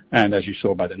and as you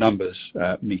saw by the numbers,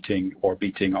 meeting or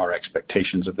beating our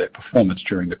expectations of their performance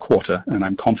during the quarter, and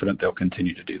I'm confident they'll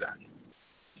continue to do that.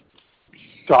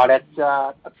 Got it.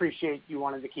 Appreciate you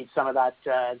wanted to keep some of that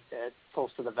close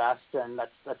to the vest, and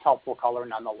that's helpful color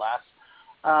nonetheless.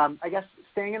 I guess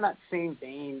staying in that same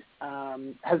vein,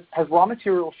 has raw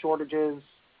material shortages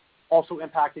also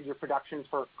impacted your production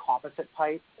for composite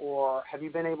pipe, or have you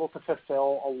been able to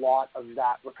fulfill a lot of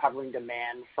that recovering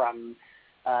demand from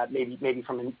maybe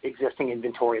from existing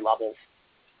inventory levels?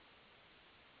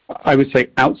 I would say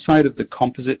outside of the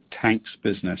composite tanks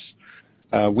business,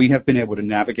 we have been able to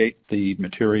navigate the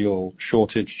material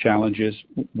shortage challenges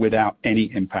without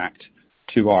any impact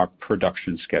to our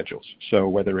production schedules. So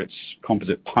whether it's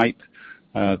composite pipe,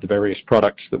 the various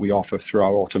products that we offer through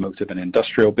our automotive and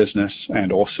industrial business,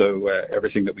 and also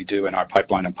everything that we do in our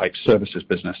pipeline and pipe services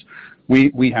business,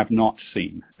 we have not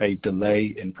seen a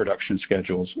delay in production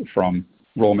schedules from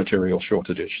raw material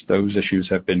shortages. Those issues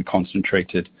have been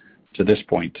concentrated to this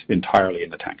point entirely in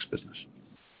the tanks business.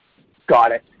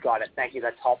 Got it. Thank you.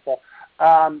 That's helpful.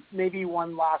 Maybe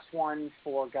one last one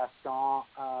for Gaston.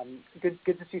 Good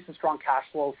to see some strong cash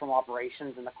flow from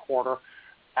operations in the quarter.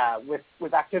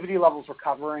 With activity levels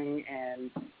recovering and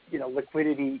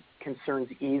liquidity concerns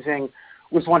easing,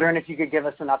 was wondering if you could give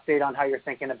us an update on how you're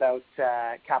thinking about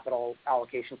capital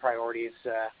allocation priorities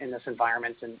in this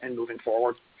environment and moving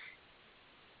forward.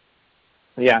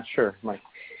 Yeah, sure, Mike.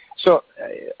 So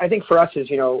I think for us is,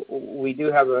 we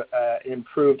do have an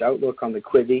improved outlook on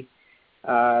liquidity.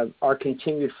 Our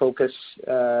continued focus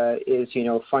is,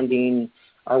 funding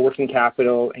our working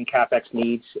capital and CapEx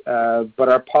needs, but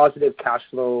our positive cash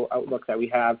flow outlook that we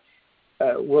have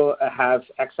will have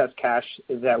excess cash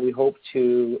that we hope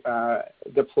to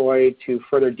deploy to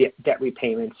further debt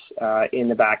repayments in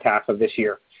the back half of this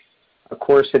year. Of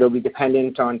course, it'll be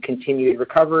dependent on continued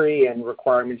recovery and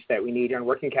requirements that we need on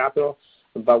working capital,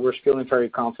 but we're feeling very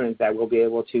confident that we'll be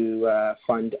able to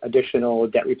fund additional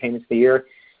debt repayments the year.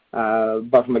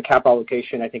 But from a cap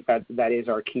allocation, I think that is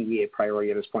our key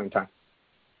priority at this point in time.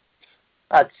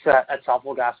 That's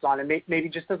helpful, Gaston. And maybe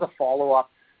just as a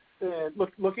follow-up,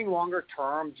 looking longer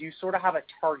term, do you sort of have a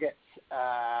target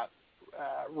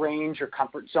range or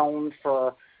comfort zone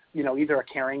for either a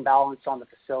carrying balance on the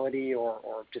facility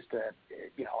or just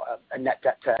a net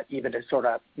debt to EBITDA sort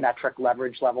of metric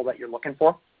leverage level that you're looking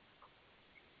for?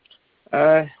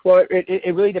 Well,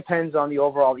 it really depends on the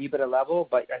overall EBITDA level,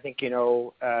 but I think,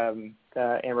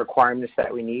 and requirements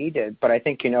that we need. But I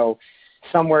think,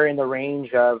 somewhere in the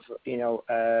range of,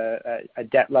 a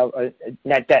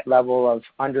net debt level of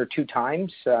under 2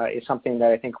 times is something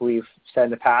that I think we've said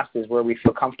in the past is where we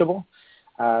feel comfortable.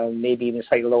 Maybe even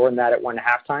slightly lower than that at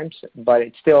 1.5 times, but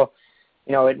it's still,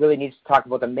 it really needs to talk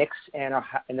about the mix and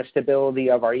the stability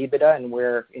of our EBITDA and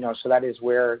where, so that is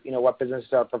where, what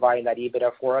businesses are providing that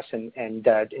EBITDA for us and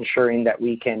ensuring that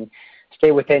we can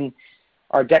stay within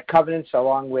our debt covenants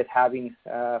along with having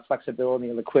flexibility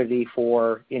and liquidity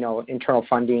for, internal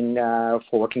funding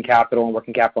for working capital and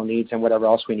working capital needs and whatever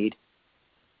else we need.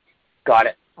 Got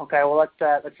it. Okay, well,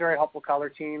 that's very helpful color,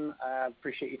 team.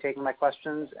 Appreciate you taking my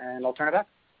questions, and I'll turn it back.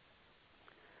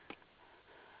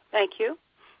 Thank you.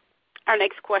 Our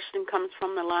next question comes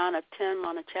from the line of Tim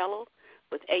Monachello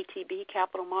with ATB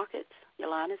Capital Markets. Your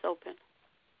line is open.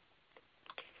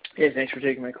 Hey, thanks for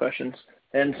taking my questions.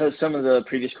 And so some of the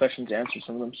previous questions answered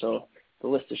some of them, so the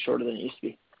list is shorter than it used to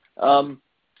be. I'm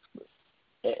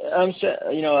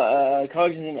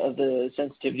cognizant of the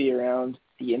sensitivity around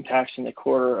the impacts in the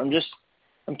quarter.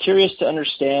 I'm curious to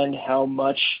understand how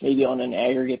much, maybe on an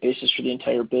aggregate basis for the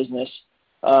entire business,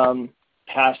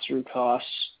 pass-through costs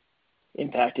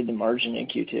impacted the margin in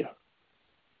Q2.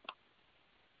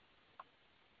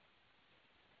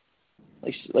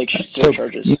 Like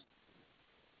surcharges.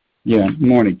 Yeah,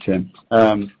 morning, Tim.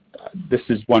 This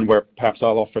is one where perhaps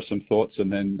I'll offer some thoughts,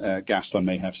 and then Gaston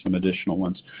may have some additional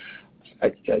ones.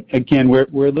 Again,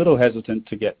 we're a little hesitant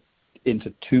to get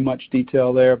into too much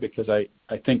detail there because I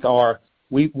think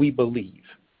we believe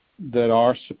that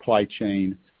our supply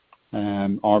chain,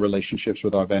 our relationships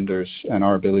with our vendors, and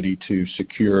our ability to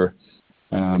secure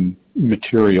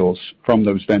materials from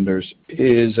those vendors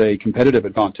is a competitive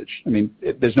advantage. I mean,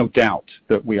 there's no doubt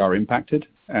that we are impacted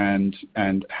and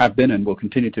have been and will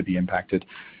continue to be impacted.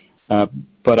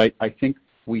 But I think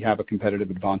we have a competitive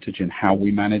advantage in how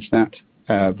we manage that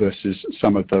versus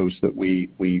some of those that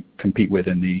we compete with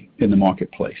in the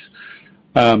marketplace.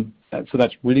 So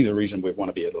that's really the reason we want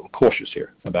to be a little cautious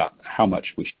here about how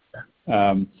much we share.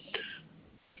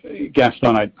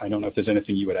 Gaston, I don't know if there's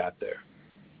anything you would add there.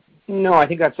 No, I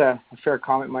think that's a fair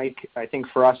comment, Mike. I think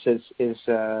for us as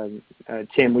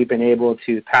Tim, we've been able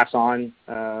to pass on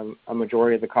a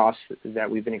majority of the costs that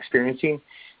we've been experiencing.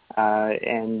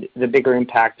 And the bigger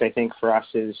impact, I think, for us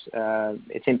is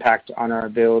its impact on our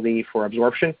ability for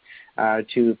absorption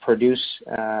to produce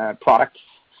products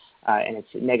and its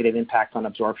negative impact on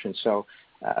absorption. So,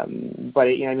 but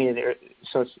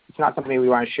so it's not something we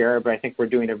want to share, but I think we're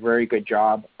doing a very good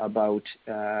job about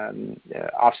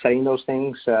offsetting those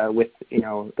things with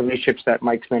the relationships that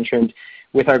Mike's mentioned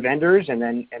with our vendors, and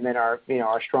then our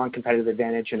our strong competitive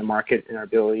advantage in the market and our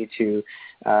ability to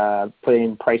put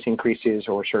in price increases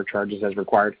or surcharges as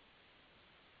required.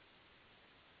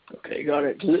 Okay, got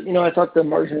it. I thought the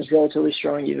margin is relatively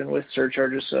strong even with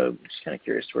surcharges, so I'm just kind of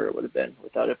curious where it would have been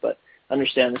without it, but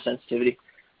understand the sensitivity.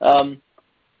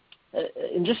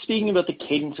 And just speaking about the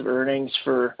cadence of earnings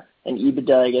for an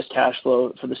EBITDA, I guess, cash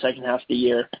flow for the second half of the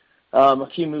year, a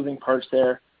few moving parts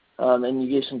there, and you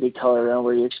gave some good color around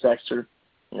where you expect sort of,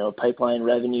 pipeline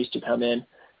revenues to come in.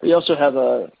 But you also have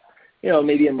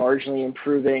maybe a marginally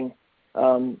improving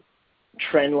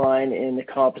trend line in the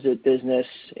composite business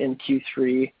in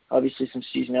Q3, obviously some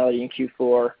seasonality in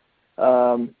Q4,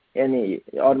 and the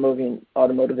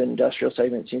automotive and industrial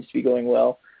segment seems to be going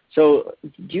well. So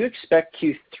do you expect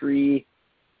Q3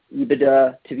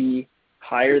 EBITDA to be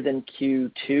higher than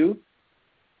Q2?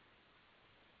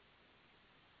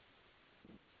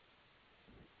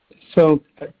 So,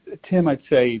 Tim, I'd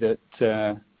say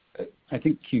that I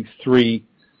think Q3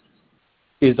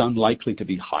 is unlikely to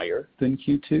be higher than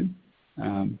Q2,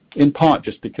 in part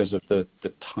just because of the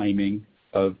timing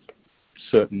of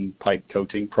certain pipe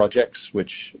coating projects,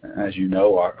 which, as you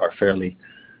know, are fairly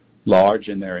large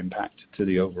in their impact to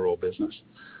the overall business.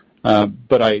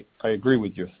 But I agree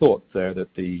with your thought there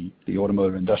that the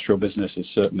automotive industrial business is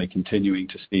certainly continuing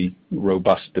to see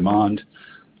robust demand.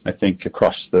 I think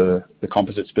across the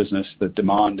composites business, the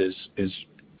demand is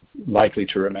likely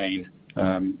to remain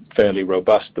fairly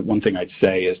robust. But one thing I'd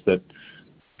say is that,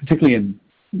 particularly in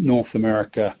North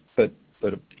America, but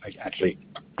actually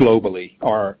globally,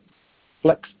 our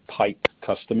flex pipe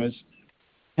customers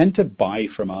tend to buy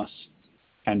from us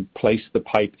and place the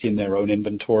pipe in their own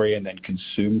inventory and then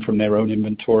consume from their own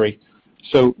inventory.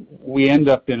 So we end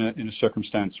up in a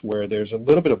circumstance where there's a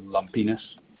little bit of lumpiness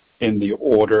in the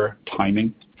order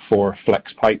timing for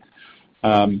flex pipe.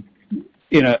 In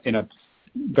a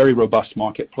very robust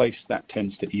marketplace, that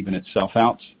tends to even itself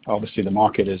out. Obviously, the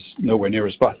market is nowhere near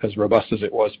as robust as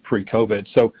it was pre-COVID.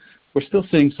 So we're still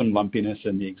seeing some lumpiness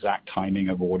in the exact timing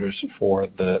of orders for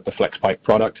the flex pipe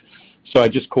product. So I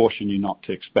just caution you not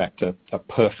to expect a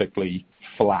perfectly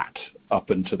flat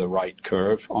up and to the right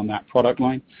curve on that product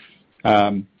line.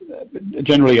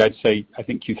 Generally, I'd say I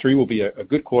think Q3 will be a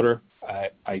good quarter.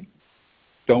 I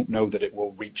don't know that it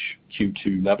will reach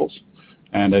Q2 levels.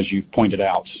 And as you pointed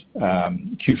out,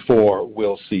 Q4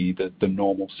 will see the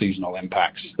normal seasonal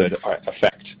impacts that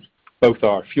affect both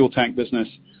our fuel tank business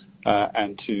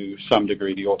and to some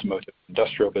degree the automotive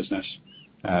industrial business.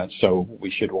 So we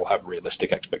should all have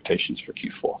realistic expectations for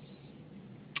Q4.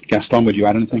 Gaston, would you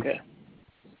add anything? Okay.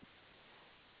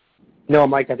 No,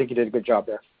 Mike, I think you did a good job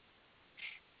there.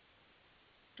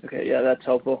 Okay, yeah, that's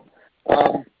helpful.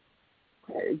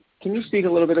 Can you speak a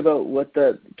little bit about what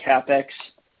the CapEx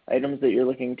items that you're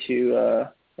looking to,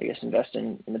 invest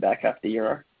in the back half of the year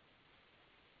are?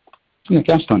 Yeah,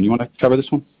 Gaston, you want to cover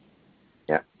this one?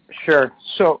 Yeah, sure.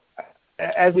 So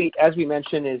as we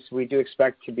mentioned, is we do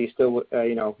expect to be still,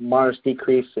 modest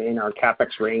decrease in our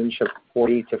CapEx range of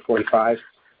 40 to 45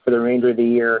 for the remainder of the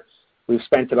year. We've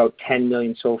spent about $10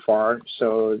 million so far,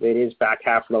 so it is back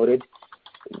half loaded.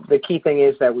 The key thing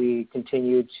is that we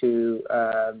continue to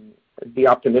be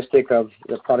optimistic of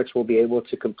the products we'll be able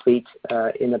to complete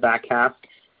in the back half,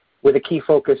 with a key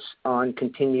focus on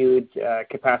continued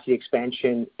capacity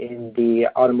expansion in the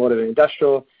automotive and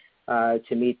industrial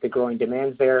to meet the growing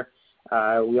demands there.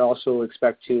 We also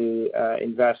expect to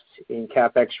invest in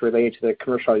CapEx related to the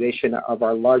commercialization of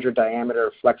our larger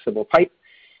diameter flexible pipe.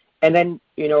 And then,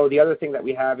 the other thing that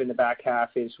we have in the back half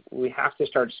is we have to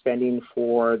start spending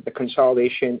for the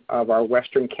consolidation of our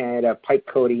Western Canada pipe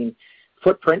coating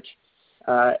footprint.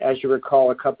 As you recall,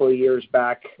 a couple of years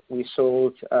back, we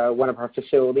sold one of our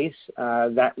facilities.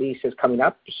 That lease is coming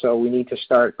up, so we need to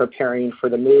start preparing for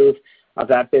the move of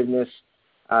that business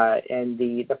and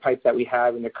the pipe that we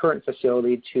have in the current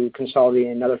facility to consolidate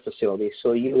in another facility.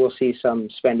 So you will see some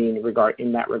spending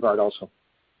in that regard also.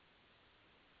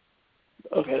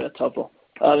 Okay, that's helpful.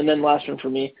 And then last one for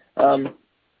me.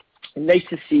 Nice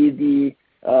to see the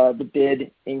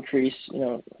bid increase,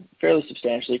 fairly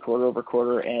substantially quarter over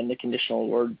quarter, and the conditional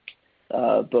award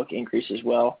book increase as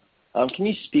well. Can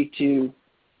you speak to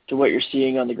what you're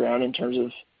seeing on the ground in terms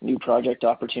of new project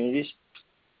opportunities?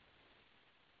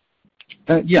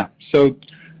 Yeah. So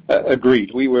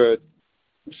agreed. We were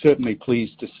certainly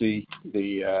pleased to see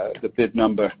the bid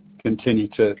number continue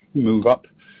to move up.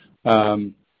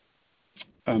 And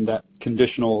that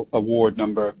conditional award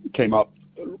number came up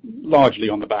largely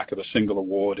on the back of a single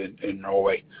award in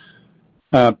Norway.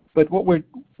 But what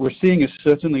we're seeing is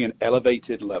certainly an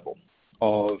elevated level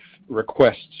of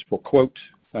requests for quote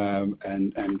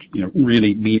and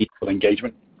really meaningful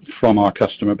engagement from our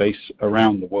customer base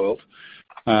around the world.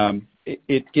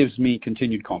 It gives me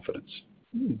continued confidence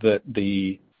that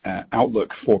the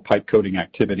outlook for pipe coating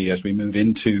activity as we move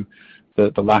into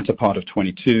the latter part of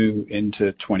 22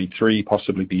 into 23,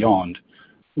 possibly beyond,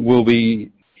 will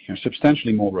be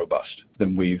substantially more robust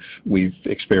than we've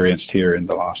experienced here in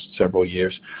the last several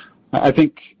years. I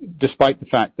think despite the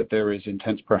fact that there is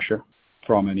intense pressure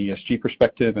from an ESG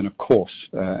perspective and, of course,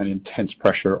 an intense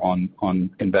pressure on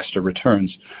investor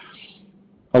returns,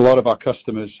 a lot of our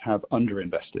customers have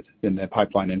underinvested in their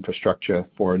pipeline infrastructure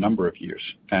for a number of years,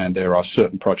 and there are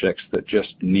certain projects that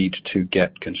just need to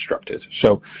get constructed.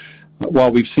 So while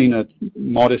we've seen a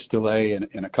modest delay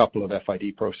in a couple of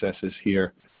FID processes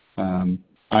here,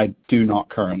 I do not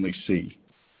currently see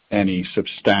any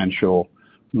substantial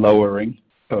lowering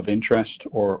of interest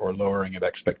or lowering of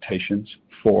expectations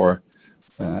for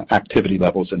activity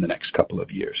levels in the next couple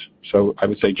of years. So I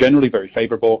would say generally very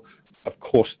favorable. Of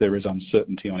course, there is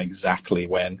uncertainty on exactly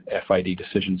when FID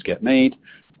decisions get made,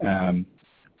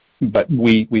 but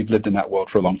we've lived in that world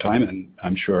for a long time, and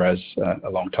I'm sure as a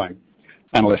long-time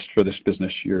analyst for this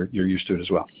business, you're used to it as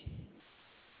well.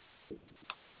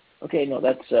 Okay, no,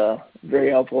 that's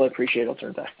very helpful. I appreciate it. I'll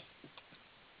turn it back.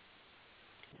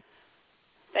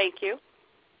 Thank you.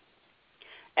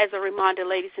 As a reminder,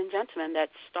 ladies and gentlemen,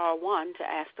 that's star one to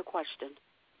ask the question.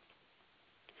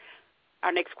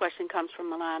 Our next question comes from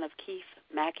the line of Keith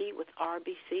Mackey with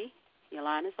RBC. Your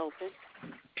line is open.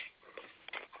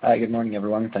 Hi, good morning,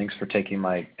 everyone. Thanks for taking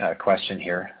my question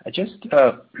here. I just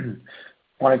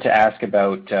wanted to ask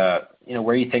about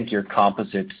where you think your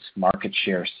composites market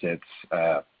share sits,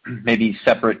 maybe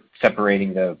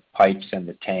separating the pipes and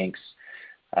the tanks.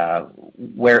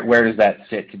 Where does that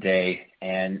sit today,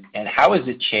 and how has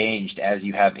it changed as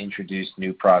you have introduced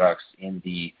new products in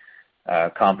the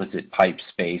composite pipe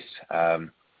space?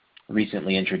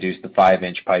 Recently introduced the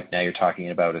 5-inch pipe. Now you're talking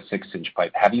about a 6-inch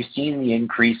pipe. Have you seen the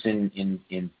increase in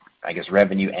I guess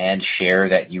revenue and share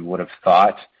that you would have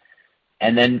thought?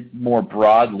 And then more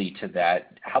broadly to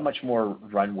that, how much more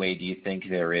runway do you think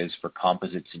there is for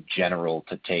composites in general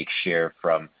to take share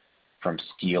from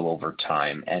steel over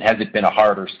time? And has it been a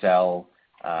harder sell,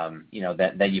 than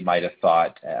you might have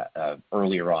thought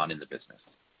earlier on in the business?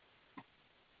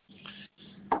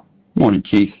 Morning,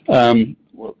 Keith.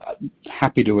 Well,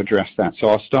 happy to address that. So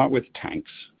I'll start with tanks.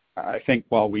 I think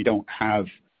while we don't have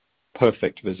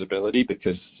perfect visibility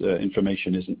because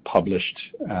information isn't published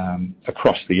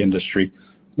across the industry,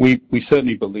 we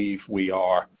certainly believe we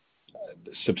are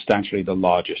substantially the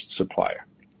largest supplier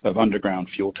of underground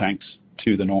fuel tanks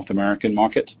to the North American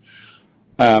market.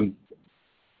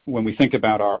 When we think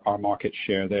about our market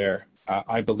share there,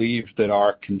 I believe that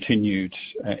our continued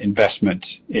investment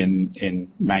in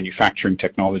manufacturing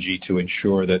technology to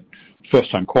ensure that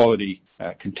first-time quality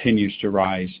continues to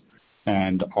rise,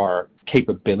 and our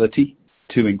capability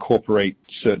to incorporate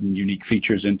certain unique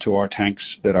features into our tanks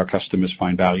that our customers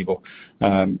find valuable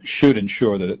should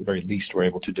ensure that at the very least we're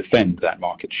able to defend that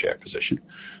market share position.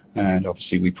 And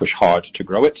obviously we push hard to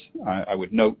grow it. I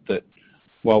would note that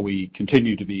while we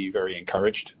continue to be very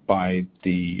encouraged by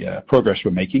the progress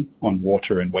we're making on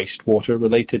water and wastewater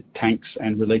related tanks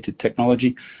and related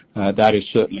technology, that is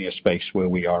certainly a space where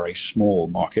we are a small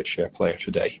market share player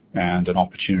today and an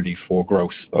opportunity for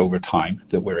growth over time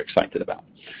that we're excited about.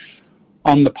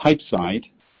 On the pipe side,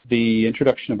 the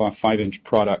introduction of our 5-inch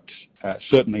product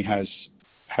certainly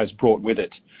has brought with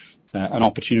it an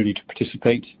opportunity to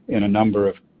participate in a number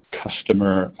of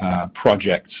customer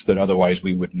projects that otherwise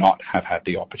we would not have had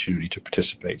the opportunity to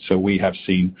participate. So we have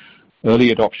seen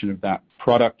early adoption of that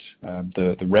product.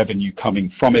 The revenue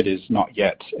coming from it is not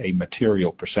yet a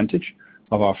material percentage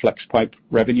of our flex pipe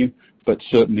revenue, but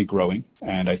certainly growing.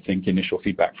 And I think initial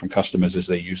feedback from customers as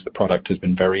they use the product has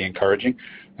been very encouraging.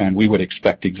 And we would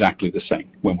expect exactly the same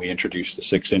when we introduce the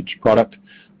 6-inch product.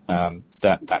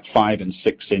 That 5 and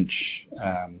 6-inch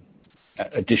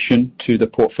addition to the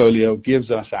portfolio gives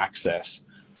us access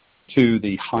to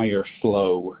the higher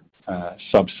flow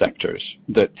subsectors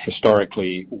that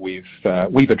historically we've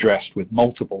addressed with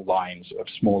multiple lines of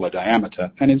smaller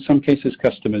diameter, and in some cases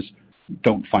customers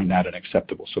don't find that an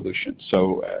acceptable solution.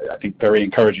 So I think very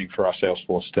encouraging for our sales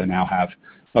force to now have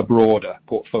a broader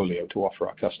portfolio to offer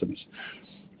our customers.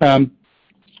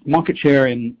 Market share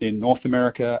in North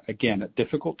America, again,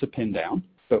 difficult to pin down,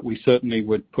 but we certainly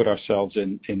would put ourselves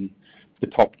in the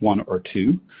top 1 or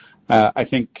 2. I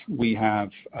think we have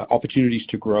opportunities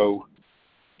to grow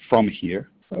from here,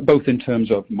 both in terms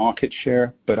of market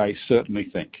share, but I certainly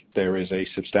think there is a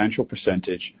substantial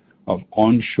percentage of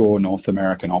onshore North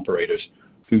American operators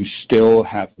who still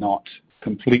have not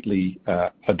completely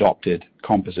adopted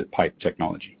composite pipe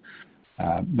technology.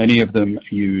 Many of them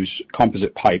use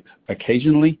composite pipe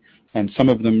occasionally, and some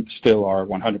of them still are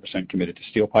 100% committed to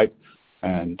steel pipe,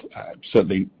 and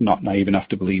certainly not naive enough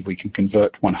to believe we can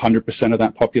convert 100% of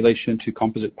that population to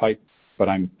composite pipe, but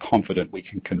I'm confident we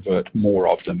can convert more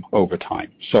of them over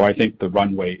time. So I think the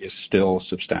runway is still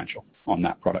substantial on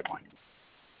that product line.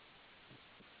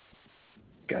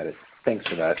 Got it. Thanks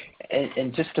for that.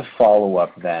 And just to follow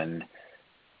up then,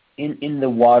 in the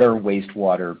water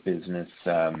wastewater business,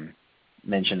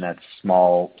 mentioned that's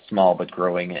small but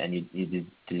growing, and you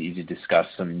did discuss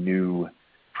some new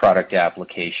product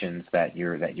applications that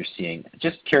you're seeing.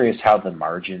 Just curious how the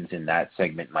margins in that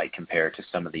segment might compare to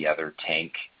some of the other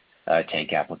tank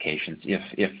applications,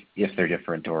 if they're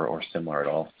different or similar at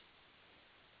all.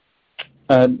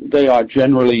 They are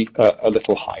generally a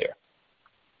little higher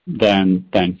than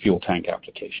fuel tank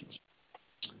applications.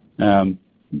 And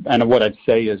what I'd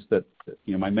say is that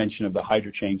my mention of the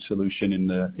HydroChange solution in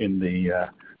the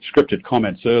scripted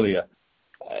comments earlier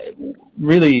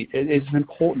really is an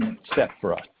important step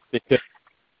for us. Because,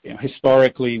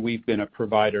 historically, we've been a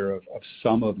provider of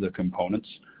some of the components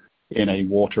in a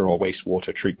water or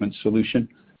wastewater treatment solution.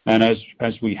 And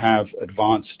as we have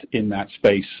advanced in that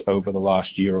space over the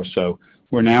last year or so,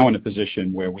 we're now in a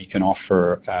position where we can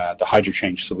offer the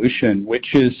HydroChange solution,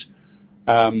 which is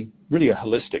really a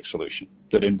holistic solution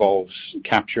that involves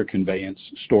capture, conveyance,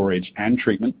 storage, and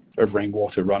treatment of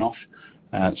rainwater runoff.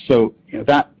 So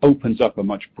that opens up a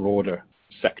much broader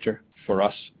sector for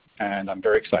us, and I'm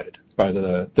very excited by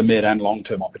the mid and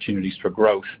long-term opportunities for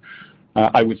growth.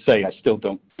 I would say I still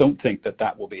don't think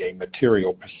that will be a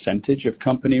material percentage of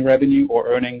company revenue or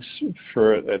earnings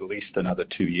for at least another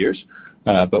 2 years,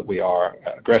 but we are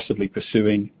aggressively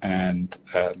pursuing, and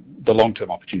the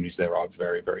long-term opportunities there are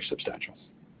very, very substantial.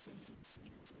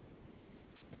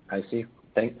 I see.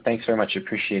 Thanks very much.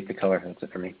 Appreciate the color. That's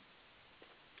it for me.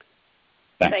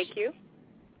 Thanks. Thank you.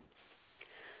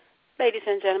 Ladies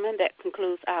and gentlemen, that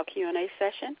concludes our Q&A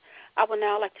session. I would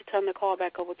now like to turn the call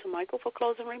back over to Michael for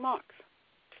closing remarks.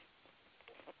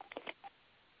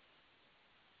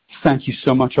 Thank you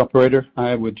so much, operator.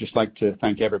 I would just like to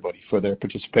thank everybody for their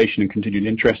participation and continued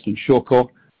interest in Shawcor.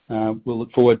 We'll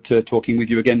look forward to talking with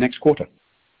you again next quarter.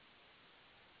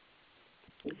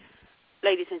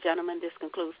 Ladies and gentlemen, this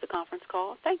concludes the conference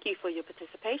call. Thank you for your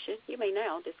participation. You may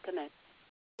now disconnect.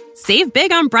 Save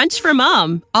big on brunch for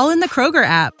mom, all in the Kroger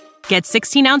app. Get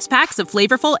 16-ounce packs of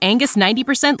flavorful Angus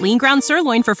 90% lean ground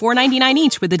sirloin for $4.99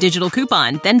 each with a digital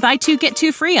coupon. Then buy 2, get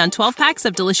 2 free on 12 packs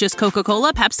of delicious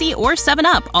Coca-Cola, Pepsi, or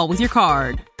 7-Up, all with your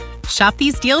card. Shop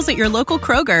these deals at your local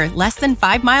Kroger, less than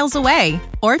 5 miles away.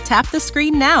 Or tap the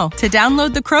screen now to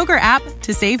download the Kroger app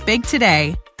to save big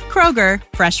today. Kroger,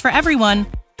 fresh for everyone.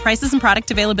 Prices and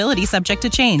product availability subject to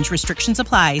change. Restrictions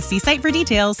apply. See site for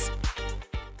details.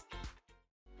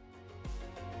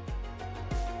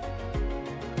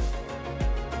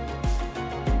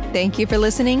 Thank you for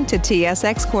listening to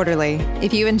TSX Quarterly.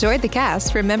 If you enjoyed the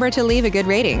cast, remember to leave a good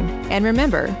rating. And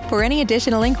remember, for any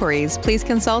additional inquiries, please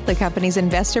consult the company's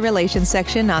investor relations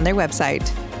section on their website.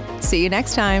 See you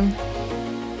next time.